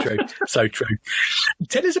 That's so true. So true.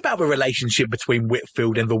 Tell us about the relationship between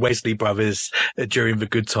Whitefield and the Wesley brothers during the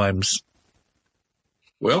good times.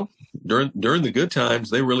 Well, during the good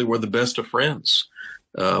times, they really were the best of friends.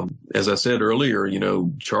 As I said earlier,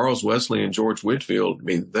 Charles Wesley and George Whitefield,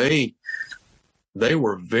 they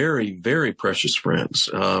were very, very precious friends,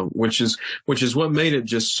 which is what made it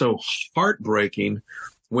just so heartbreaking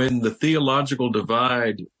when the theological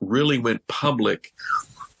divide really went public,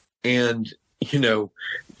 and,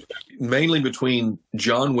 mainly between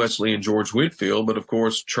John Wesley and George Whitefield. But of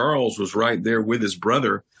course, Charles was right there with his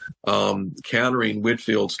brother countering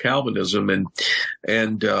Whitfield's Calvinism.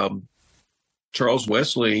 And Charles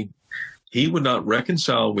Wesley, he would not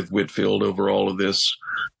reconcile with Whitfield over all of this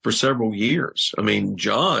for several years. I mean,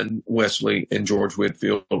 John Wesley and George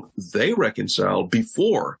Whitfield, they reconciled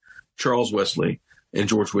before Charles Wesley and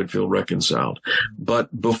George Whitfield reconciled.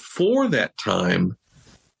 But before that time,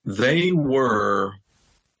 they were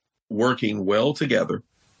working well together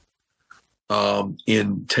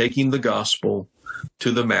in taking the gospel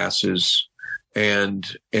to the masses,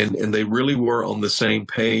 and they really were on the same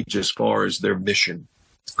page as far as their mission.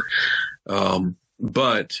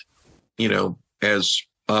 But, you know, as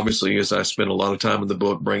I spent a lot of time in the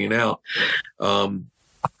book bringing out,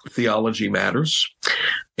 theology matters.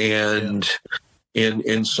 And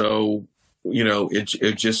so, you know,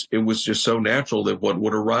 it was just so natural that what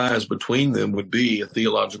would arise between them would be a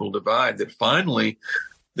theological divide that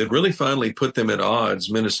really finally put them at odds,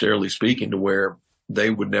 ministerially speaking, to where they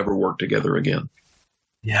would never work together again.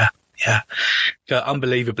 Yeah.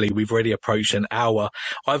 Unbelievably, we've already approached an hour.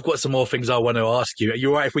 I've got some more things I want to ask you. Are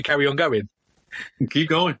you all right if we carry on going? Keep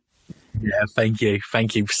going. Yeah, thank you.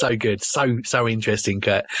 So good. So interesting,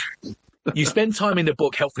 Kurt. You spend time in the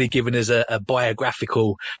book helpfully giving us a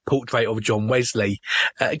biographical portrait of John Wesley.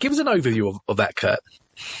 Give us an overview of that, Kurt.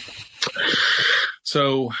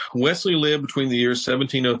 So Wesley lived between the years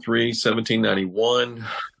 1703, 1791.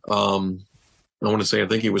 I want to say, I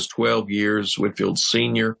think he was 12 years Whitfield's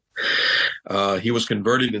senior. He was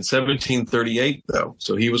converted in 1738, though.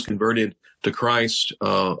 So he was converted to Christ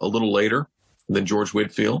a little later than George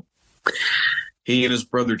Whitfield. He and his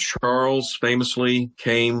brother Charles famously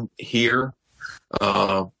came here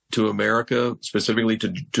to America, specifically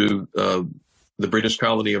to the British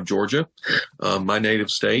colony of Georgia, my native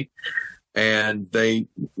state. And they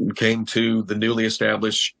came to the newly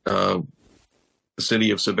established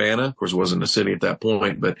city of Savannah. Of course, it wasn't a city at that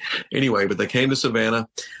point, but anyway, they came to Savannah,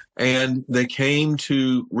 and they came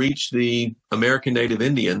to reach the American Native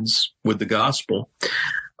Indians with the gospel.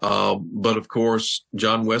 But of course,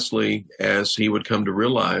 John Wesley, as he would come to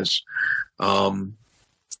realize,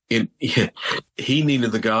 he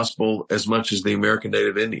needed the gospel as much as the American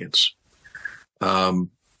Native Indians. And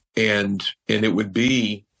it would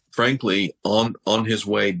be, frankly, on his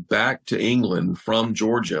way back to England from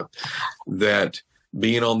Georgia, that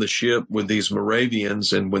being on the ship with these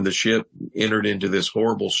Moravians, and when the ship entered into this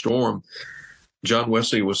horrible storm, John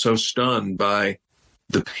Wesley was so stunned by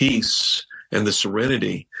the peace and the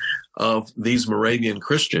serenity of these Moravian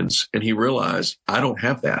Christians, and he realized, I don't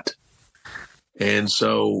have that. And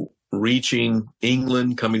so, reaching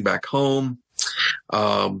England, coming back home,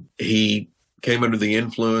 he came under the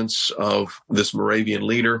influence of this Moravian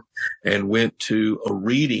leader and went to a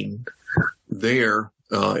reading there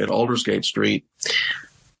at Aldersgate Street.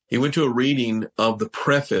 He went to a reading of the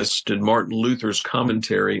preface to Martin Luther's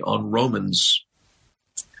commentary on Romans.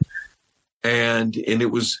 And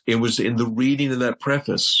it was in the reading of that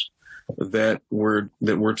preface that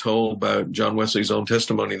we're told by John Wesley's own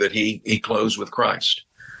testimony that he closed with Christ.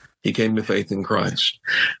 He came to faith in Christ.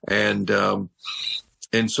 And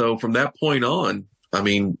so from that point on, I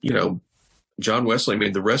mean, you know, John Wesley, I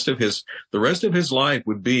mean, the rest of his life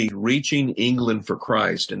would be reaching England for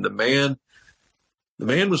Christ. And the man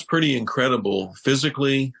was pretty incredible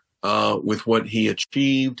physically, with what he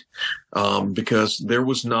achieved, because there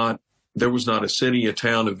was not a city, a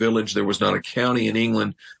town, a village, there was not a county in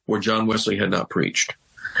England where John Wesley had not preached.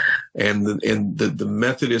 And the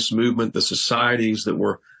Methodist movement, the societies that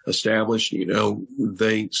were established, you know,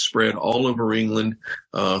 they spread all over England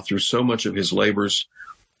through so much of his labors.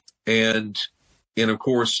 And of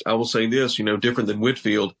course, I will say this, you know, different than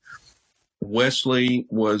Whitfield, Wesley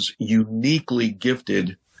was uniquely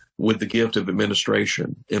gifted with the gift of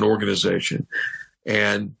administration and organization.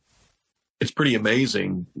 And it's pretty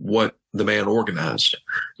amazing what the man organized,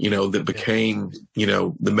 you know, that became, you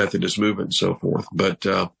know, the Methodist movement and so forth. But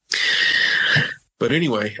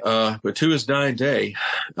anyway, but to his dying day,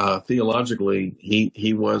 theologically,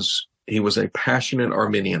 he was a passionate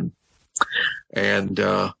Arminian. And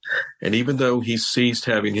even though he ceased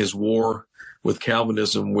having his war with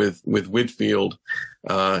Calvinism with Whitfield,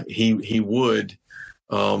 he would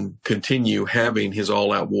continue having his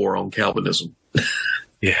all-out war on Calvinism.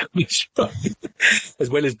 Yeah,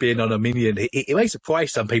 as well as being an Arminian, it may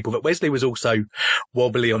surprise some people, but Wesley was also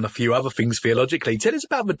wobbly on a few other things theologically. Tell us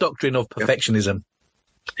about the doctrine of perfectionism.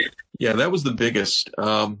 Yeah, that was the biggest.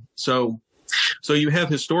 So you have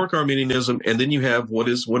historic Arminianism, and then you have what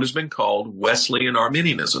has been called Wesleyan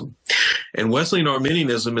Arminianism. And Wesleyan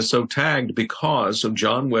Arminianism is so tagged because of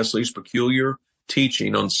John Wesley's peculiar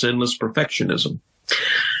teaching on sinless perfectionism.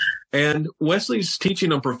 And Wesley's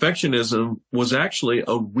teaching on perfectionism was actually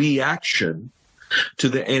a reaction to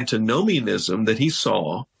the antinomianism that he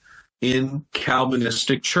saw in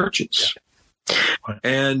Calvinistic churches.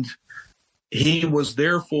 And he was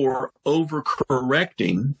therefore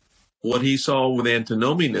overcorrecting what he saw with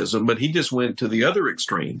antinomianism, but he just went to the other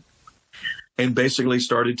extreme and basically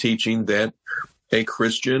started teaching that a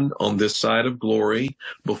Christian on this side of glory,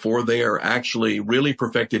 before they are actually really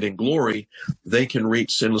perfected in glory, they can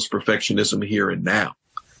reach sinless perfectionism here and now.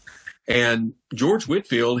 And George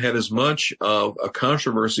Whitefield had as much of a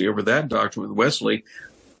controversy over that doctrine with Wesley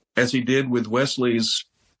as he did with Wesley's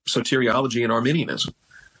soteriology and Arminianism.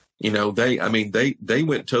 You know, they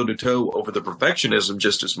went toe to toe over the perfectionism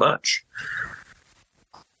just as much.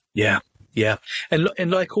 Yeah. Yeah.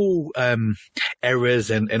 And like all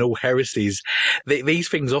errors and all heresies, these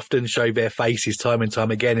things often show their faces time and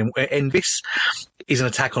time again. And this is an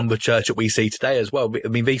attack on the church that we see today as well. I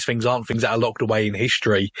mean, these things aren't things that are locked away in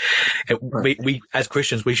history. We as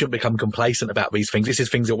Christians, we shouldn't become complacent about these things. This is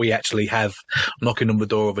things that we actually have knocking on the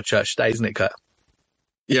door of a church today, isn't it, Kurt?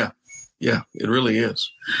 Yeah. Yeah, it really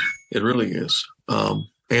is. It really is.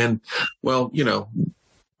 And, well, you know,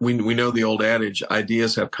 we know the old adage,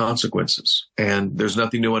 ideas have consequences, and there's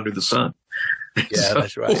nothing new under the sun. Yeah,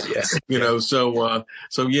 that's right. Yeah. You know, so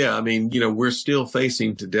yeah, I mean, you know, we're still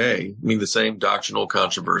facing today, I mean, the same doctrinal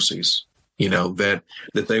controversies, you know, that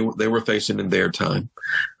they were facing in their time.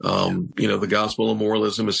 You know, the gospel of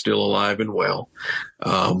moralism is still alive and well.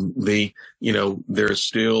 You know, there's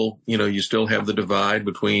still, you know, you still have the divide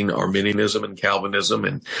between Arminianism and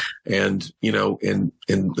Calvinism and, you know, in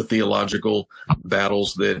the theological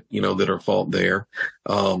battles that, you know, that are fought there.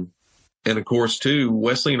 And of course, too,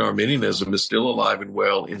 Wesleyan Arminianism is still alive and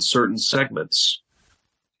well in certain segments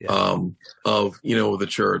of, you know, the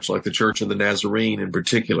church, like the Church of the Nazarene in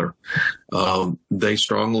particular. They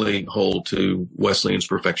strongly hold to Wesleyan's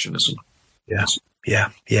perfectionism. Yeah. Yeah.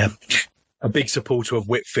 Yeah. A big supporter of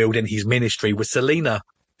Whitefield and his ministry was Selina,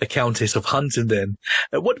 the Countess of Huntingdon.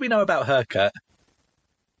 What do we know about her, Kurt?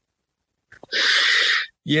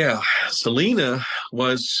 Yeah, Selina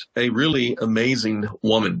was a really amazing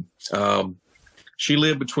woman. She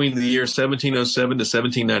lived between the year 1707 to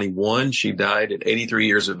 1791. She died at 83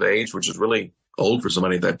 years of age, which is really old for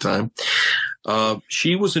somebody at that time.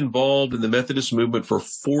 She was involved in the Methodist movement for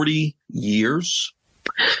 40 years.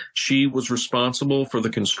 She was responsible for the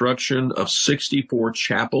construction of 64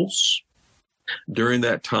 chapels during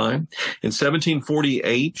that time. In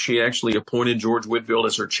 1748, she actually appointed George Whitefield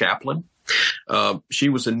as her chaplain. She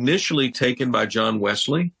was initially taken by John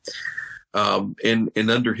Wesley and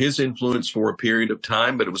under his influence for a period of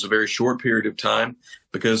time, but it was a very short period of time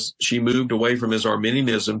because she moved away from his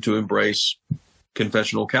Arminianism to embrace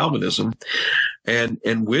confessional Calvinism.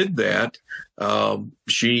 And with that,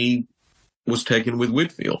 she was taken with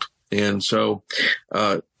Whitefield. And so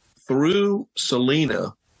through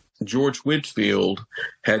Selina, George Whitefield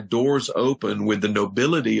had doors open with the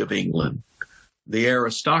nobility of England, the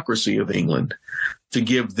aristocracy of England, to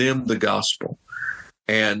give them the gospel.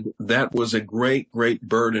 And that was a great, great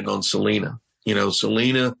burden on Selina. You know,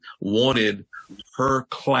 Selina wanted her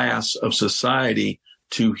class of society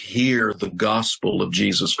to hear the gospel of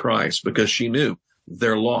Jesus Christ because she knew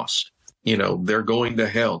they're lost. You know, they're going to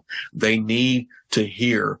hell. They need to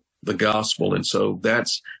hear the gospel. And so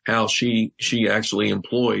that's how she actually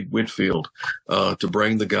employed Whitefield to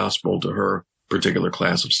bring the gospel to her particular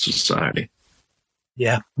class of society.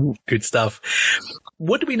 Yeah, good stuff.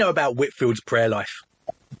 What do we know about Whitefield's prayer life?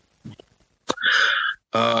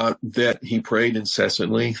 That he prayed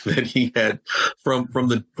incessantly, that he had from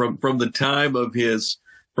the time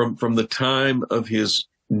of his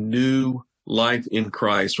new life in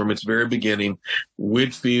Christ, from its very beginning,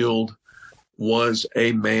 Whitefield was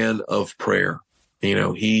a man of prayer. You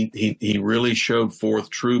know, he really showed forth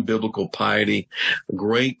true biblical piety,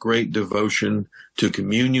 great devotion to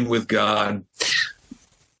communion with God,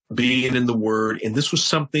 being in the Word. And this was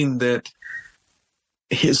something that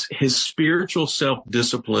his spiritual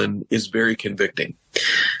self-discipline is very convicting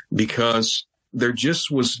because there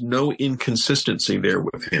just was no inconsistency there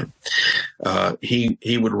with him.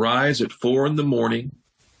 He would rise at 4 a.m.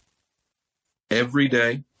 every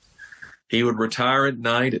day. He would retire at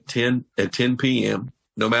night at 10 p.m.,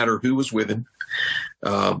 no matter who was with him.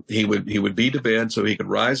 He would be to bed so he could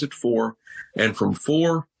rise at 4. And from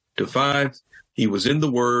 4 to 5, he was in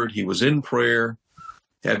the Word. He was in prayer,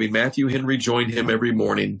 having Matthew Henry join him every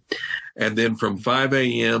morning. And then from 5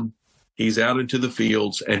 a.m., he's out into the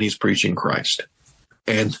fields and he's preaching Christ.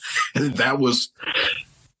 And that was,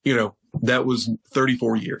 that was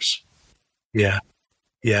 34 years. Yeah.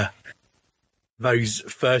 Yeah. those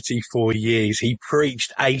 34 years, he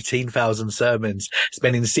preached 18,000 sermons,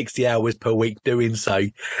 spending 60 hours per week doing so.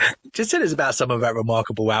 Just tell us about some of that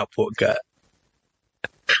remarkable output, Kurt.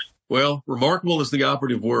 Well, remarkable is the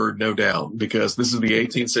operative word, no doubt, because this is the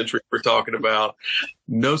 18th century we're talking about.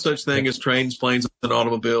 No such thing as trains, planes, and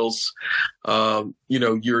automobiles.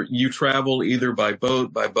 You travel either by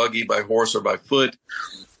boat, by buggy, by horse, or by foot.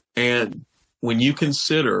 And when you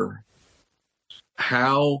consider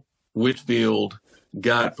how Whitefield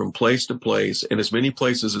got from place to place, and as many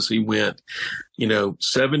places as he went,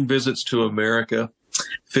 7 visits to America,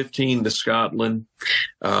 15 to Scotland.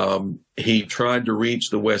 He tried to reach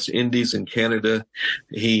the West Indies and Canada.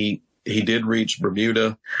 He did reach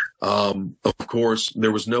Bermuda. Of course,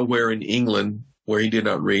 there was nowhere in England where he did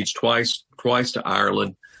not reach. Twice to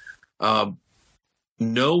Ireland.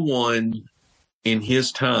 No one in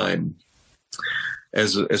his time,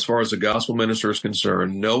 as far as the gospel minister is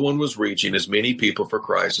concerned, no one was reaching as many people for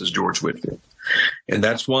Christ as George Whitefield. And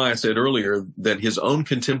that's why I said earlier that his own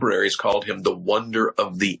contemporaries called him the wonder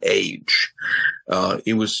of the age.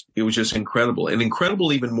 It was just incredible, and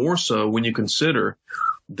incredible even more so when you consider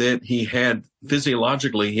that he had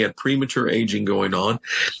premature aging going on.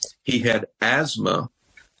 He had asthma,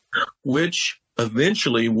 which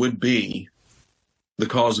eventually would be the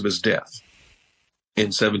cause of his death in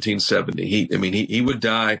 1770. He would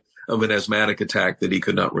die of an asthmatic attack that he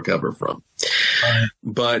could not recover from.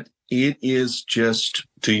 But it is just,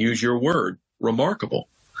 to use your word, remarkable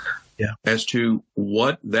as to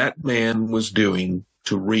what that man was doing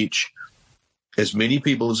to reach as many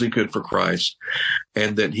people as he could for Christ,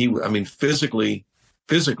 and that physically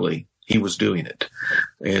he was doing it.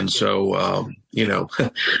 And so,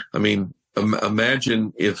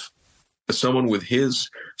 imagine if someone with his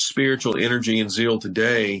spiritual energy and zeal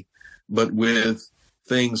today, but with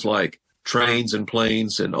things like trains and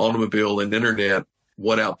planes and automobile and internet,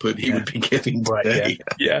 what output he would be giving today.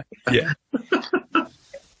 Yeah.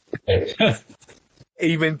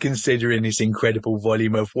 Even considering this incredible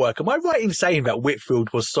volume of work, am I right in saying that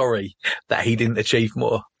Whitefield was sorry that he didn't achieve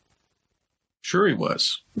more? Sure he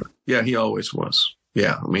was. Yeah, he always was.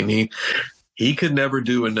 Yeah, he could never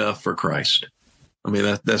do enough for Christ.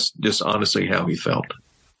 That's just honestly how he felt.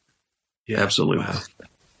 Yeah, absolutely.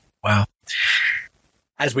 Wow.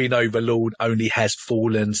 As we know, the Lord only has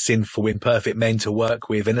fallen, sinful, imperfect men to work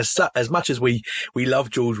with. And as much as we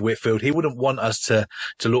love George Whitefield, he wouldn't want us to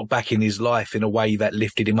look back in his life in a way that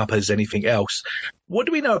lifted him up as anything else. What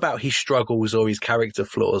do we know about his struggles or his character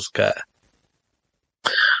flaws, Kurt?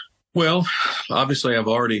 Well, obviously, I've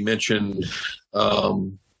already mentioned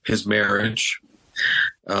his marriage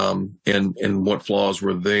and what flaws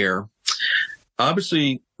were there.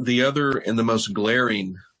 Obviously, the other and the most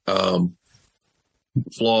glaring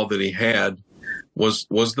flaw that he had was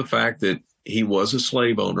the fact that he was a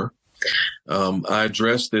slave owner. I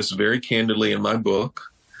address this very candidly in my book,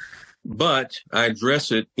 but I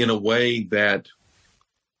address it in a way that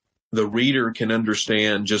the reader can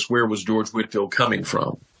understand just where was George Whitefield coming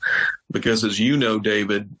from. Because as you know,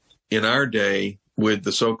 David, in our day, with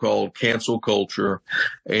the so-called cancel culture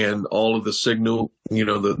and all of the signal,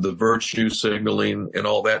 the virtue signaling and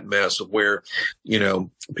all that mess of where,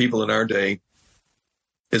 people in our day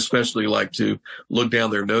especially like to look down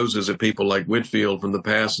their noses at people like Whitefield from the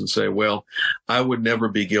past and say, well, I would never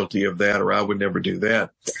be guilty of that, or I would never do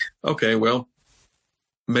that. Okay, well,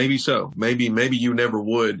 maybe so. Maybe you never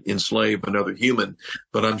would enslave another human,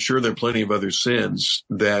 but I'm sure there are plenty of other sins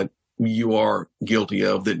that you are guilty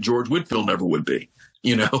of that George Whitefield never would be,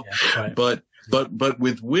 Yeah, right. But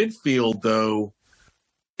with Whitefield, though,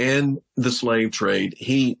 and the slave trade,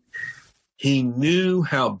 he knew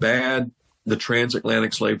how bad the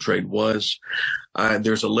transatlantic slave trade was.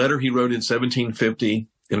 There's a letter he wrote in 1750,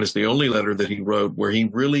 and it's the only letter that he wrote where he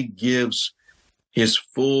really gives his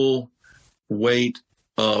full weight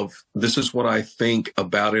of, this is what I think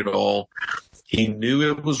about it all. He knew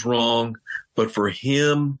it was wrong, but for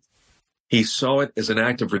him, he saw it as an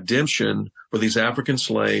act of redemption for these African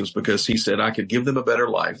slaves, because he said, I could give them a better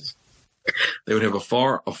life. They would have a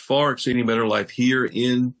far exceeding better life here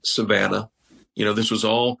in Savannah. This was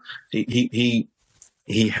all, he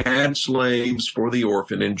had slaves for the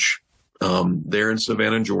orphanage there in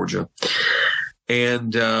Savannah, Georgia.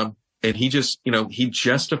 And he just, he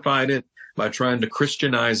justified it by trying to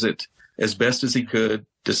Christianize it as best as he could,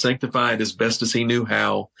 to sanctify it as best as he knew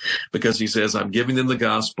how, because he says, I'm giving them the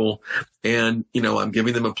gospel, and, I'm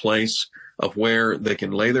giving them a place of where they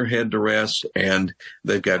can lay their head to rest, and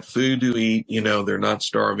they've got food to eat, they're not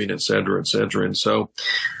starving, et cetera, et cetera. And so,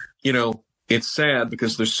 it's sad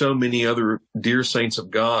because there's so many other dear saints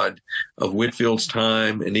of God of Whitfield's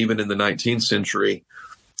time and even in the 19th century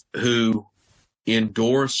who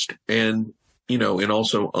endorsed and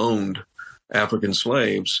also owned African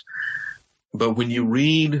slaves. But when you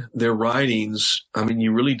read their writings, I mean,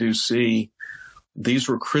 you really do see these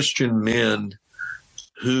were Christian men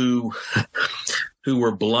who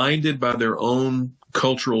were blinded by their own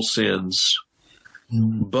cultural sins.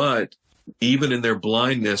 But even in their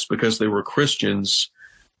blindness, because they were Christians,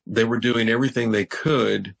 they were doing everything they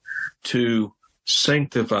could to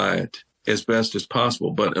sanctify it as best as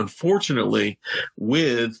possible. But unfortunately,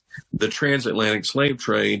 with the transatlantic slave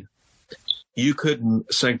trade, you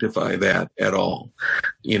couldn't sanctify that at all.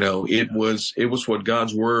 It was what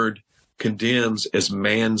God's word condemns as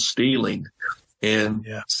man stealing. And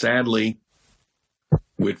sadly,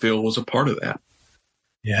 Whitefield was a part of that.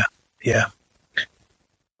 Yeah. Yeah.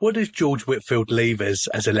 What does George Whitefield leave as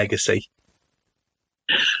a legacy?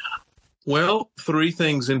 Well, three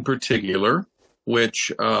things in particular,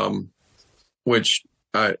 which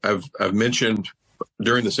I've mentioned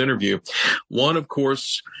during this interview. One, of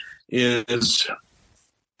course, is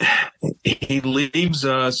he leaves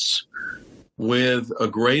us with a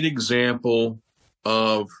great example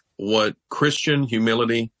of what Christian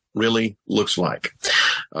humility really looks like.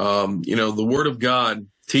 The Word of God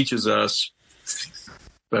teaches us,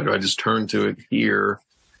 but I just turn to it here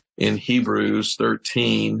in Hebrews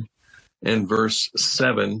 13 and verse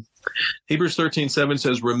 7. Hebrews 13:7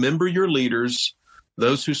 says, "Remember your leaders,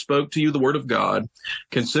 those who spoke to you the word of God.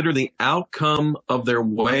 Consider the outcome of their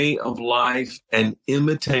way of life and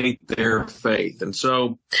imitate their faith." And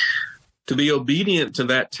so, to be obedient to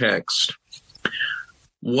that text,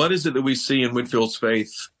 what is it that we see in Whitfield's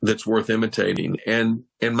faith that's worth imitating? And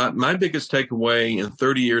my biggest takeaway in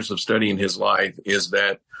 30 years of studying his life is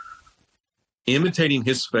that imitating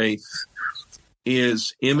his faith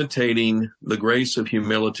is imitating the grace of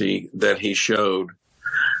humility that he showed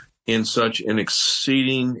in such an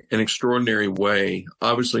exceeding and extraordinary way,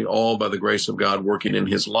 obviously all by the grace of God working in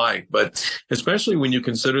his life. But especially when you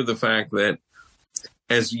consider the fact that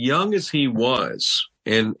as young as he was,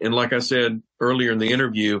 and like I said earlier in the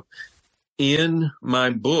interview, in my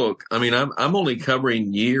book, I mean, I'm only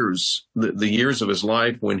covering years, the years of his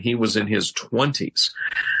life when he was in his 20s.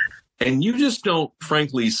 And you just don't,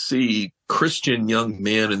 frankly, see Christian young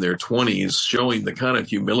men in their 20s showing the kind of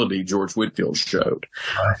humility George Whitefield showed.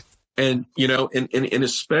 Right. And, and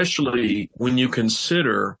especially when you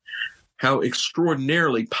consider how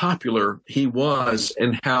extraordinarily popular he was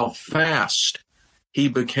and how fast he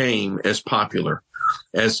became as popular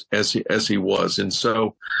as he was. And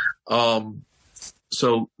so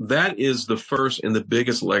that is the first and the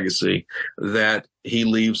biggest legacy that he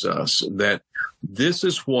leaves us, that this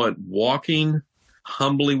is what walking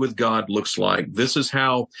humbly with God looks like. This is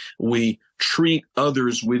how we treat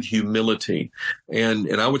others with humility.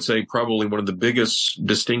 And I would say probably one of the biggest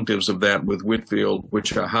distinctives of that with Whitefield,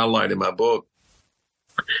 which I highlight in my book,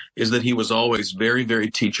 is that he was always very, very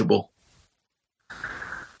teachable.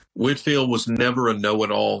 Whitefield was never a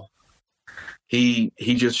know-it-all. He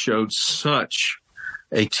just showed such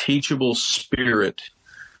a teachable spirit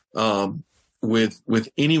with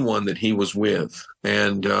anyone that he was with,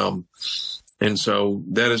 and so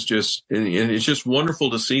that is just, and it's just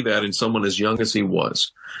wonderful to see that in someone as young as he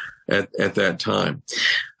was at that time.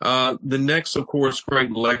 The next, of course,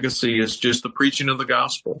 great legacy is just the preaching of the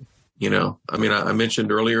gospel. I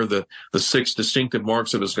mentioned earlier the 6 distinctive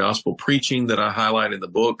marks of his gospel preaching that I highlight in the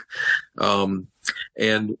book.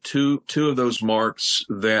 And two of those marks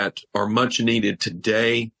that are much needed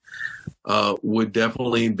today would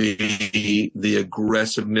definitely be the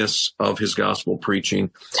aggressiveness of his gospel preaching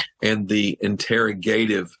and the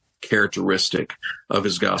interrogative characteristic of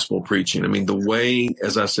his gospel preaching. I mean, the way,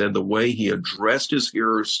 as I said, the way he addressed his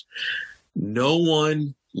hearers, no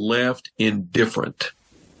one left indifferent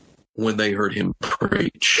when they heard him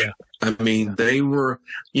preach. Yeah. I mean, they were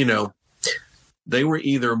either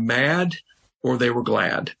mad or they were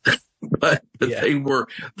glad. But they were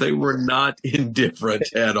not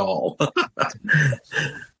indifferent at all.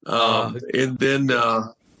 And then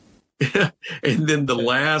the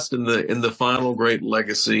last and the final great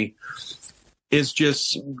legacy is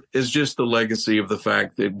just the legacy of the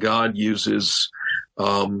fact that God uses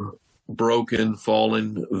broken,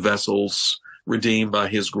 fallen vessels redeemed by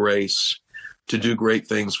his grace to do great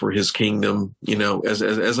things for his kingdom. As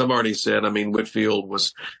I've already said, I mean, Whitefield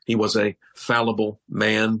was a fallible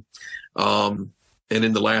man. And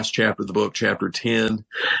in the last chapter of the book, chapter 10,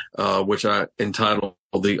 which I entitled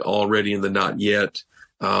The Already and the Not Yet,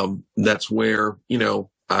 that's where,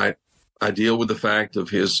 I I deal with the fact of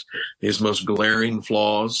his most glaring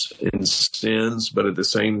flaws and sins, but at the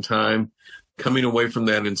same time, coming away from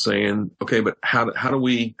that and saying, okay, but how do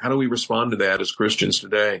we respond to that as Christians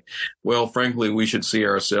today? Well, frankly, we should see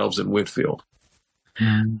ourselves in Whitefield.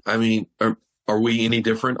 I mean, are we any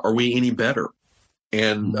different? Are we any better?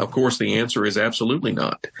 And of course, the answer is absolutely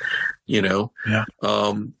not.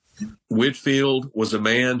 Whitefield was a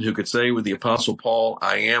man who could say with the Apostle Paul,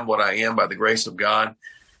 I am what I am by the grace of God.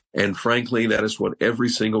 And frankly, that is what every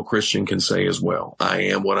single Christian can say as well. I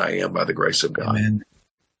am what I am by the grace of God.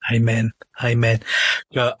 Amen. Amen.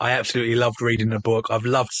 I absolutely loved reading the book. I've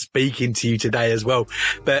loved speaking to you today as well.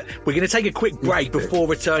 But we're going to take a quick break before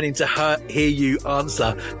returning to hear you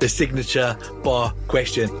answer the signature bar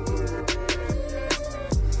question.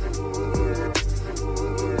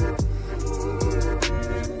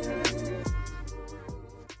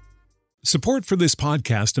 Support for this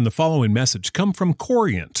podcast and the following message come from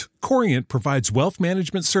Corient. Corient provides wealth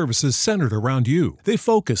management services centered around you. They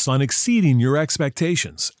focus on exceeding your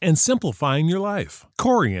expectations and simplifying your life.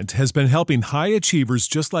 Corient has been helping high achievers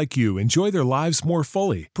just like you enjoy their lives more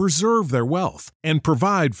fully, preserve their wealth, and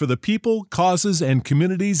provide for the people, causes, and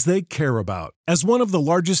communities they care about. As one of the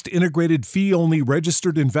largest integrated fee-only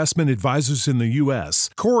registered investment advisors in the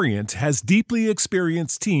U.S., Corient has deeply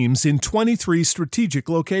experienced teams in 23 strategic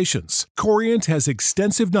locations. Corient has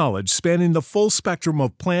extensive knowledge spanning the full spectrum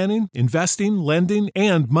of planning, investing, lending,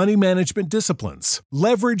 and money management disciplines.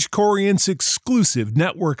 Leverage Corient's exclusive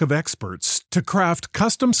network of experts to craft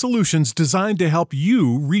custom solutions designed to help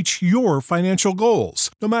you reach your financial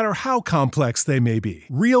goals, no matter how complex they may be.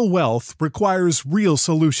 Real wealth requires real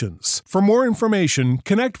solutions. For more information,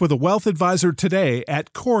 connect with a wealth advisor today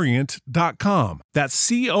at Corient.com. That's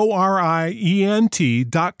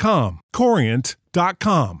Corient.com.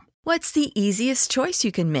 Corient.com. What's the easiest choice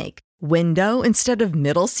you can make? Window instead of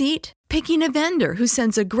middle seat? Picking a vendor who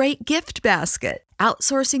sends a great gift basket?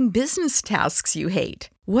 Outsourcing business tasks you hate?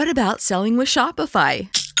 What about selling with Shopify?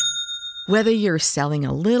 Whether you're selling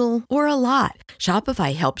a little or a lot,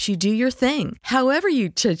 Shopify helps you do your thing, however you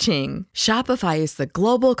cha-ching. Shopify is the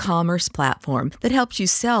global commerce platform that helps you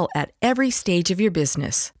sell at every stage of your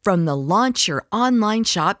business. From the launch your online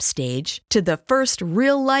shop stage to the first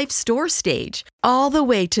real-life store stage, all the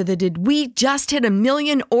way to the did we just hit 1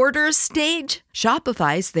 million orders stage.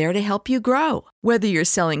 Shopify's there to help you grow. Whether you're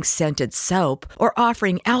selling scented soap or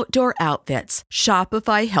offering outdoor outfits,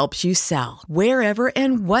 Shopify helps you sell. Wherever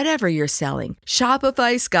and whatever you're selling,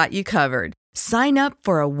 Shopify's got you covered. Sign up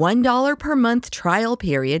for a $1 per month trial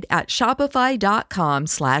period at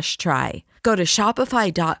shopify.com/try. Go to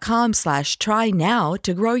shopify.com/try now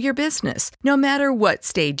to grow your business, no matter what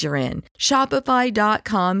stage you're in.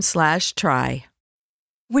 Shopify.com/try.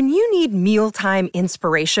 When you need mealtime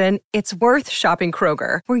inspiration, it's worth shopping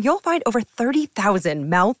Kroger, where you'll find over 30,000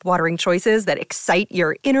 mouth-watering choices that excite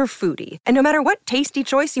your inner foodie. And no matter what tasty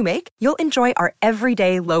choice you make, you'll enjoy our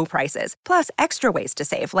everyday low prices, plus extra ways to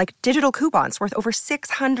save, like digital coupons worth over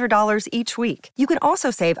 $600 each week. You can also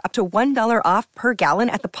save up to $1 off per gallon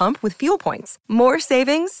at the pump with fuel points. More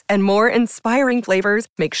savings and more inspiring flavors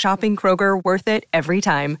make shopping Kroger worth it every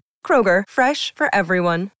time. Kroger, fresh for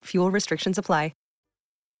everyone. Fuel restrictions apply.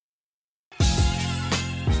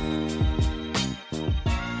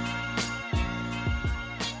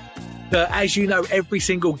 As you know, every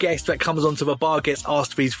single guest that comes onto the bar gets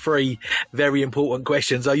asked these 3 very important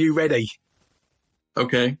questions. Are you ready?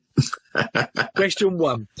 Okay. Question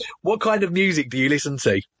 1. What kind of music do you listen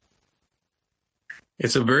to?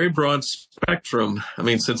 It's a very broad spectrum. I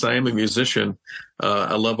mean, since I am a musician,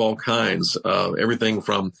 I love all kinds. Everything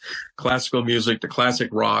from classical music to classic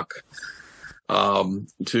rock,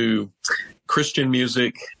 to Christian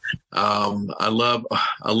music. I love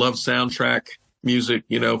soundtrack music,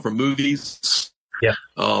 for movies. Yeah.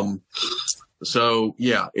 So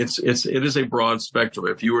yeah, it is a broad spectrum.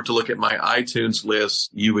 If you were to look at my iTunes list,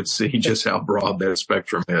 you would see just how broad that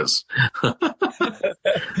spectrum is.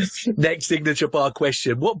 Next signature bar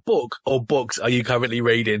question. What book or books are you currently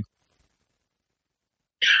reading?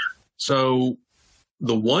 So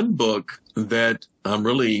the one book that I'm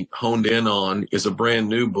really honed in on is a brand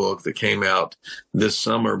new book that came out this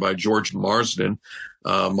summer by George Marsden.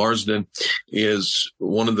 Marsden is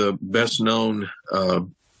one of the best known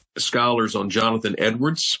scholars on Jonathan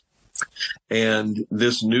Edwards. And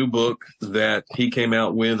this new book that he came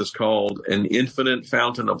out with is called An Infinite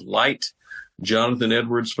Fountain of Light, Jonathan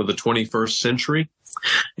Edwards for the 21st Century.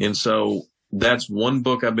 And so that's one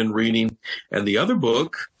book I've been reading. And the other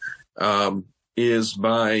book is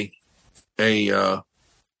by a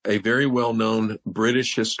very well-known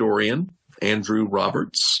British historian, Andrew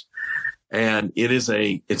Roberts. And it's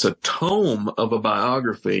a tome of a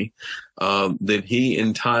biography that he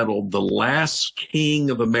entitled The Last King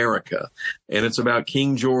of America. And it's about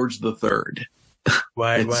King George III.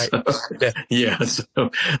 Right.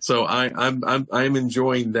 So I'm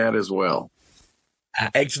enjoying that as well.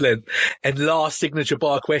 Excellent. And last signature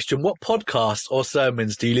bar question: what podcasts or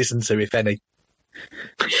sermons do you listen to, if any?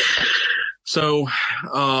 So,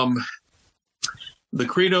 the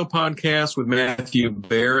Credo podcast with Matthew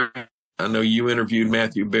Barrett. I know you interviewed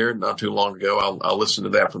Matthew Barrett not too long ago. I'll listen to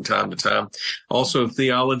that from time to time. Also,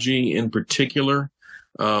 Theology in Particular,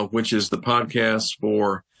 which is the podcast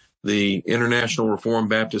for the International Reformed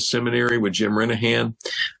Baptist Seminary with Jim Renahan.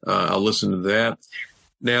 I'll listen to that.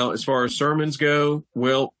 Now, as far as sermons go,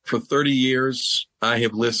 well, for 30 years, I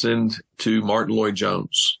have listened to Martin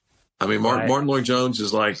Lloyd-Jones. I mean, Martin Lloyd-Jones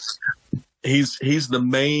is like, he's the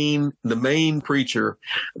main preacher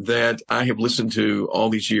that I have listened to all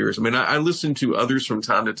these years. I mean, I listen to others from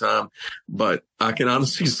time to time, but I can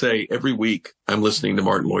honestly say every week I'm listening to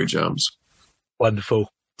Martin Lloyd-Jones.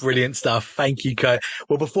 Wonderful. Brilliant stuff. Thank you, Kurt.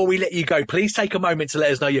 Well, before we let you go, please take a moment to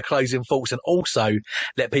let us know your closing thoughts and also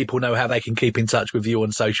let people know how they can keep in touch with you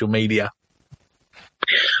on social media.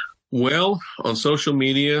 Well, on social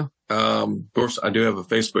media, of course, I do have a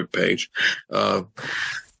Facebook page.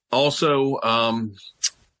 Also,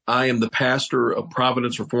 I am the pastor of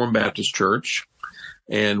Providence Reformed Baptist Church,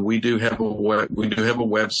 and we do have a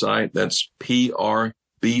website. That's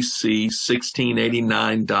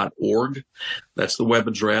PRBC1689.org. That's the web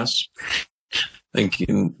address. And you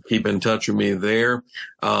can keep in touch with me there.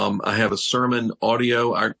 I have a sermon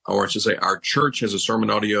audio, or I should say our church has a sermon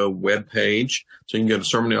audio webpage. So you can go to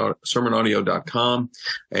sermonaudio.com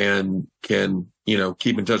and can,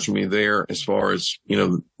 keep in touch with me there as far as,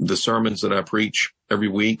 the sermons that I preach every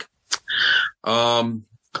week.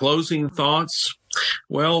 Closing thoughts.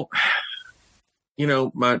 Well,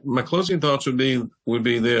 my closing thoughts would be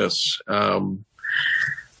this,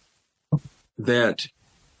 that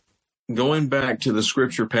going back to the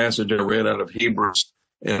scripture passage I read out of Hebrews,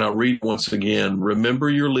 and I'll read once again, remember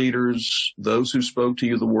your leaders, those who spoke to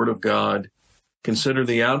you the word of God, consider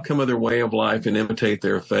the outcome of their way of life and imitate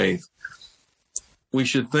their faith. We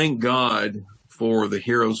should thank God for the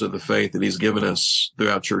heroes of the faith that he's given us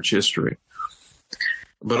throughout church history,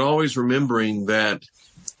 but always remembering that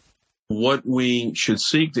what we should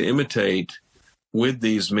seek to imitate with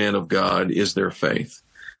these men of God is their faith.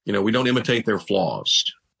 We don't imitate their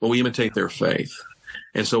flaws, but we imitate their faith.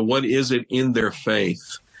 And so what is it in their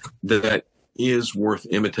faith that is worth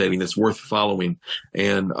imitating, that's worth following?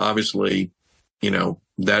 And obviously,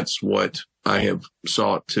 that's what I have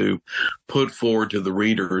sought to put forward to the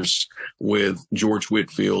readers with George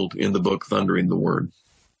Whitefield in the book Thundering the Word.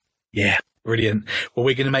 Yeah. Brilliant. Well,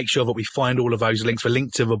 we're going to make sure that we find all of those links. The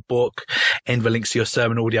link to the book and the links to your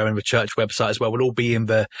sermon audio and the church website as well will all be in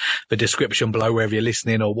the description below wherever you're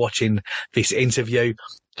listening or watching this interview.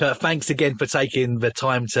 Kurt, thanks again for taking the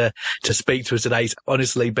time to speak to us today. It's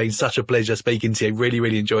honestly been such a pleasure speaking to you. Really,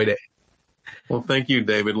 really enjoyed it. Well, thank you,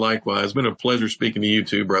 David. Likewise. It's been a pleasure speaking to you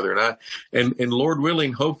too, brother. And Lord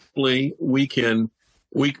willing, hopefully we can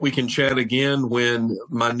chat again when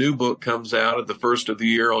my new book comes out at the first of the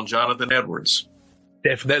year on Jonathan Edwards.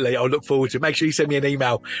 Definitely. I'll look forward to it. Make sure you send me an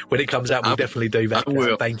email when it comes out. We'll definitely do that. I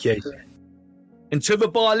will. Thank you. And to the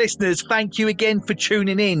bar listeners, thank you again for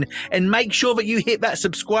tuning in, and make sure that you hit that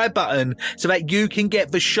subscribe button so that you can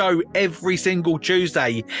get the show every single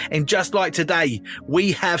Tuesday. And just like today,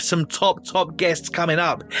 we have some top guests coming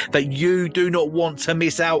up that you do not want to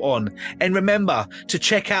miss out on. And remember to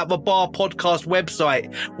check out the Bar Podcast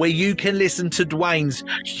website where you can listen to Dwayne's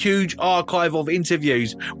huge archive of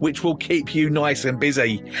interviews, which will keep you nice and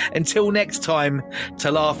busy. Until next time,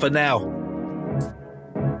 ta-la for now.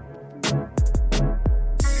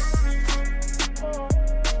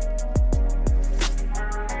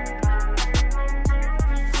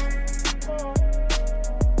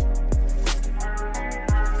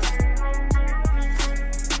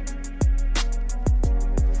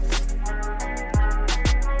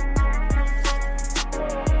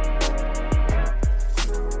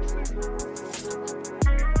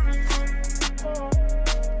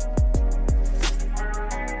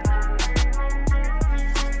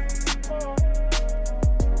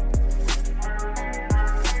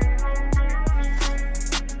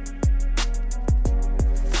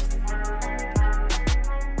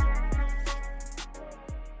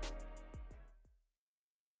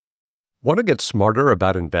 Want to get smarter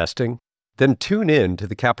about investing? Then tune in to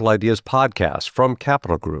the Capital Ideas podcast from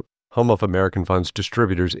Capital Group, home of American Funds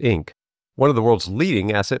Distributors, Inc., one of the world's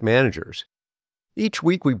leading asset managers. Each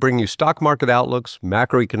week, we bring you stock market outlooks,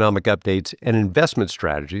 macroeconomic updates, and investment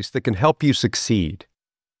strategies that can help you succeed.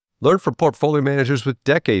 Learn from portfolio managers with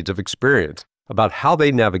decades of experience about how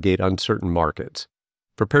they navigate uncertain markets.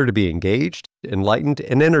 Prepare to be engaged, enlightened,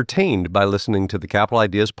 and entertained by listening to the Capital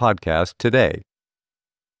Ideas podcast today.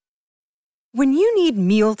 When you need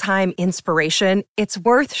mealtime inspiration, it's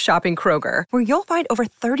worth shopping Kroger, where you'll find over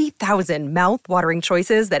 30,000 mouth-watering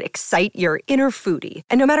choices that excite your inner foodie.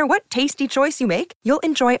 And no matter what tasty choice you make, you'll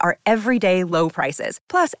enjoy our everyday low prices,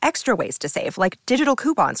 plus extra ways to save, like digital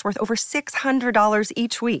coupons worth over $600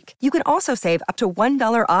 each week. You can also save up to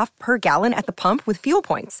 $1 off per gallon at the pump with fuel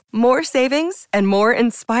points. More savings and more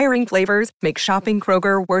inspiring flavors make shopping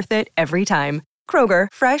Kroger worth it every time. Kroger,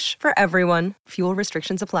 fresh for everyone. Fuel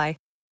restrictions apply.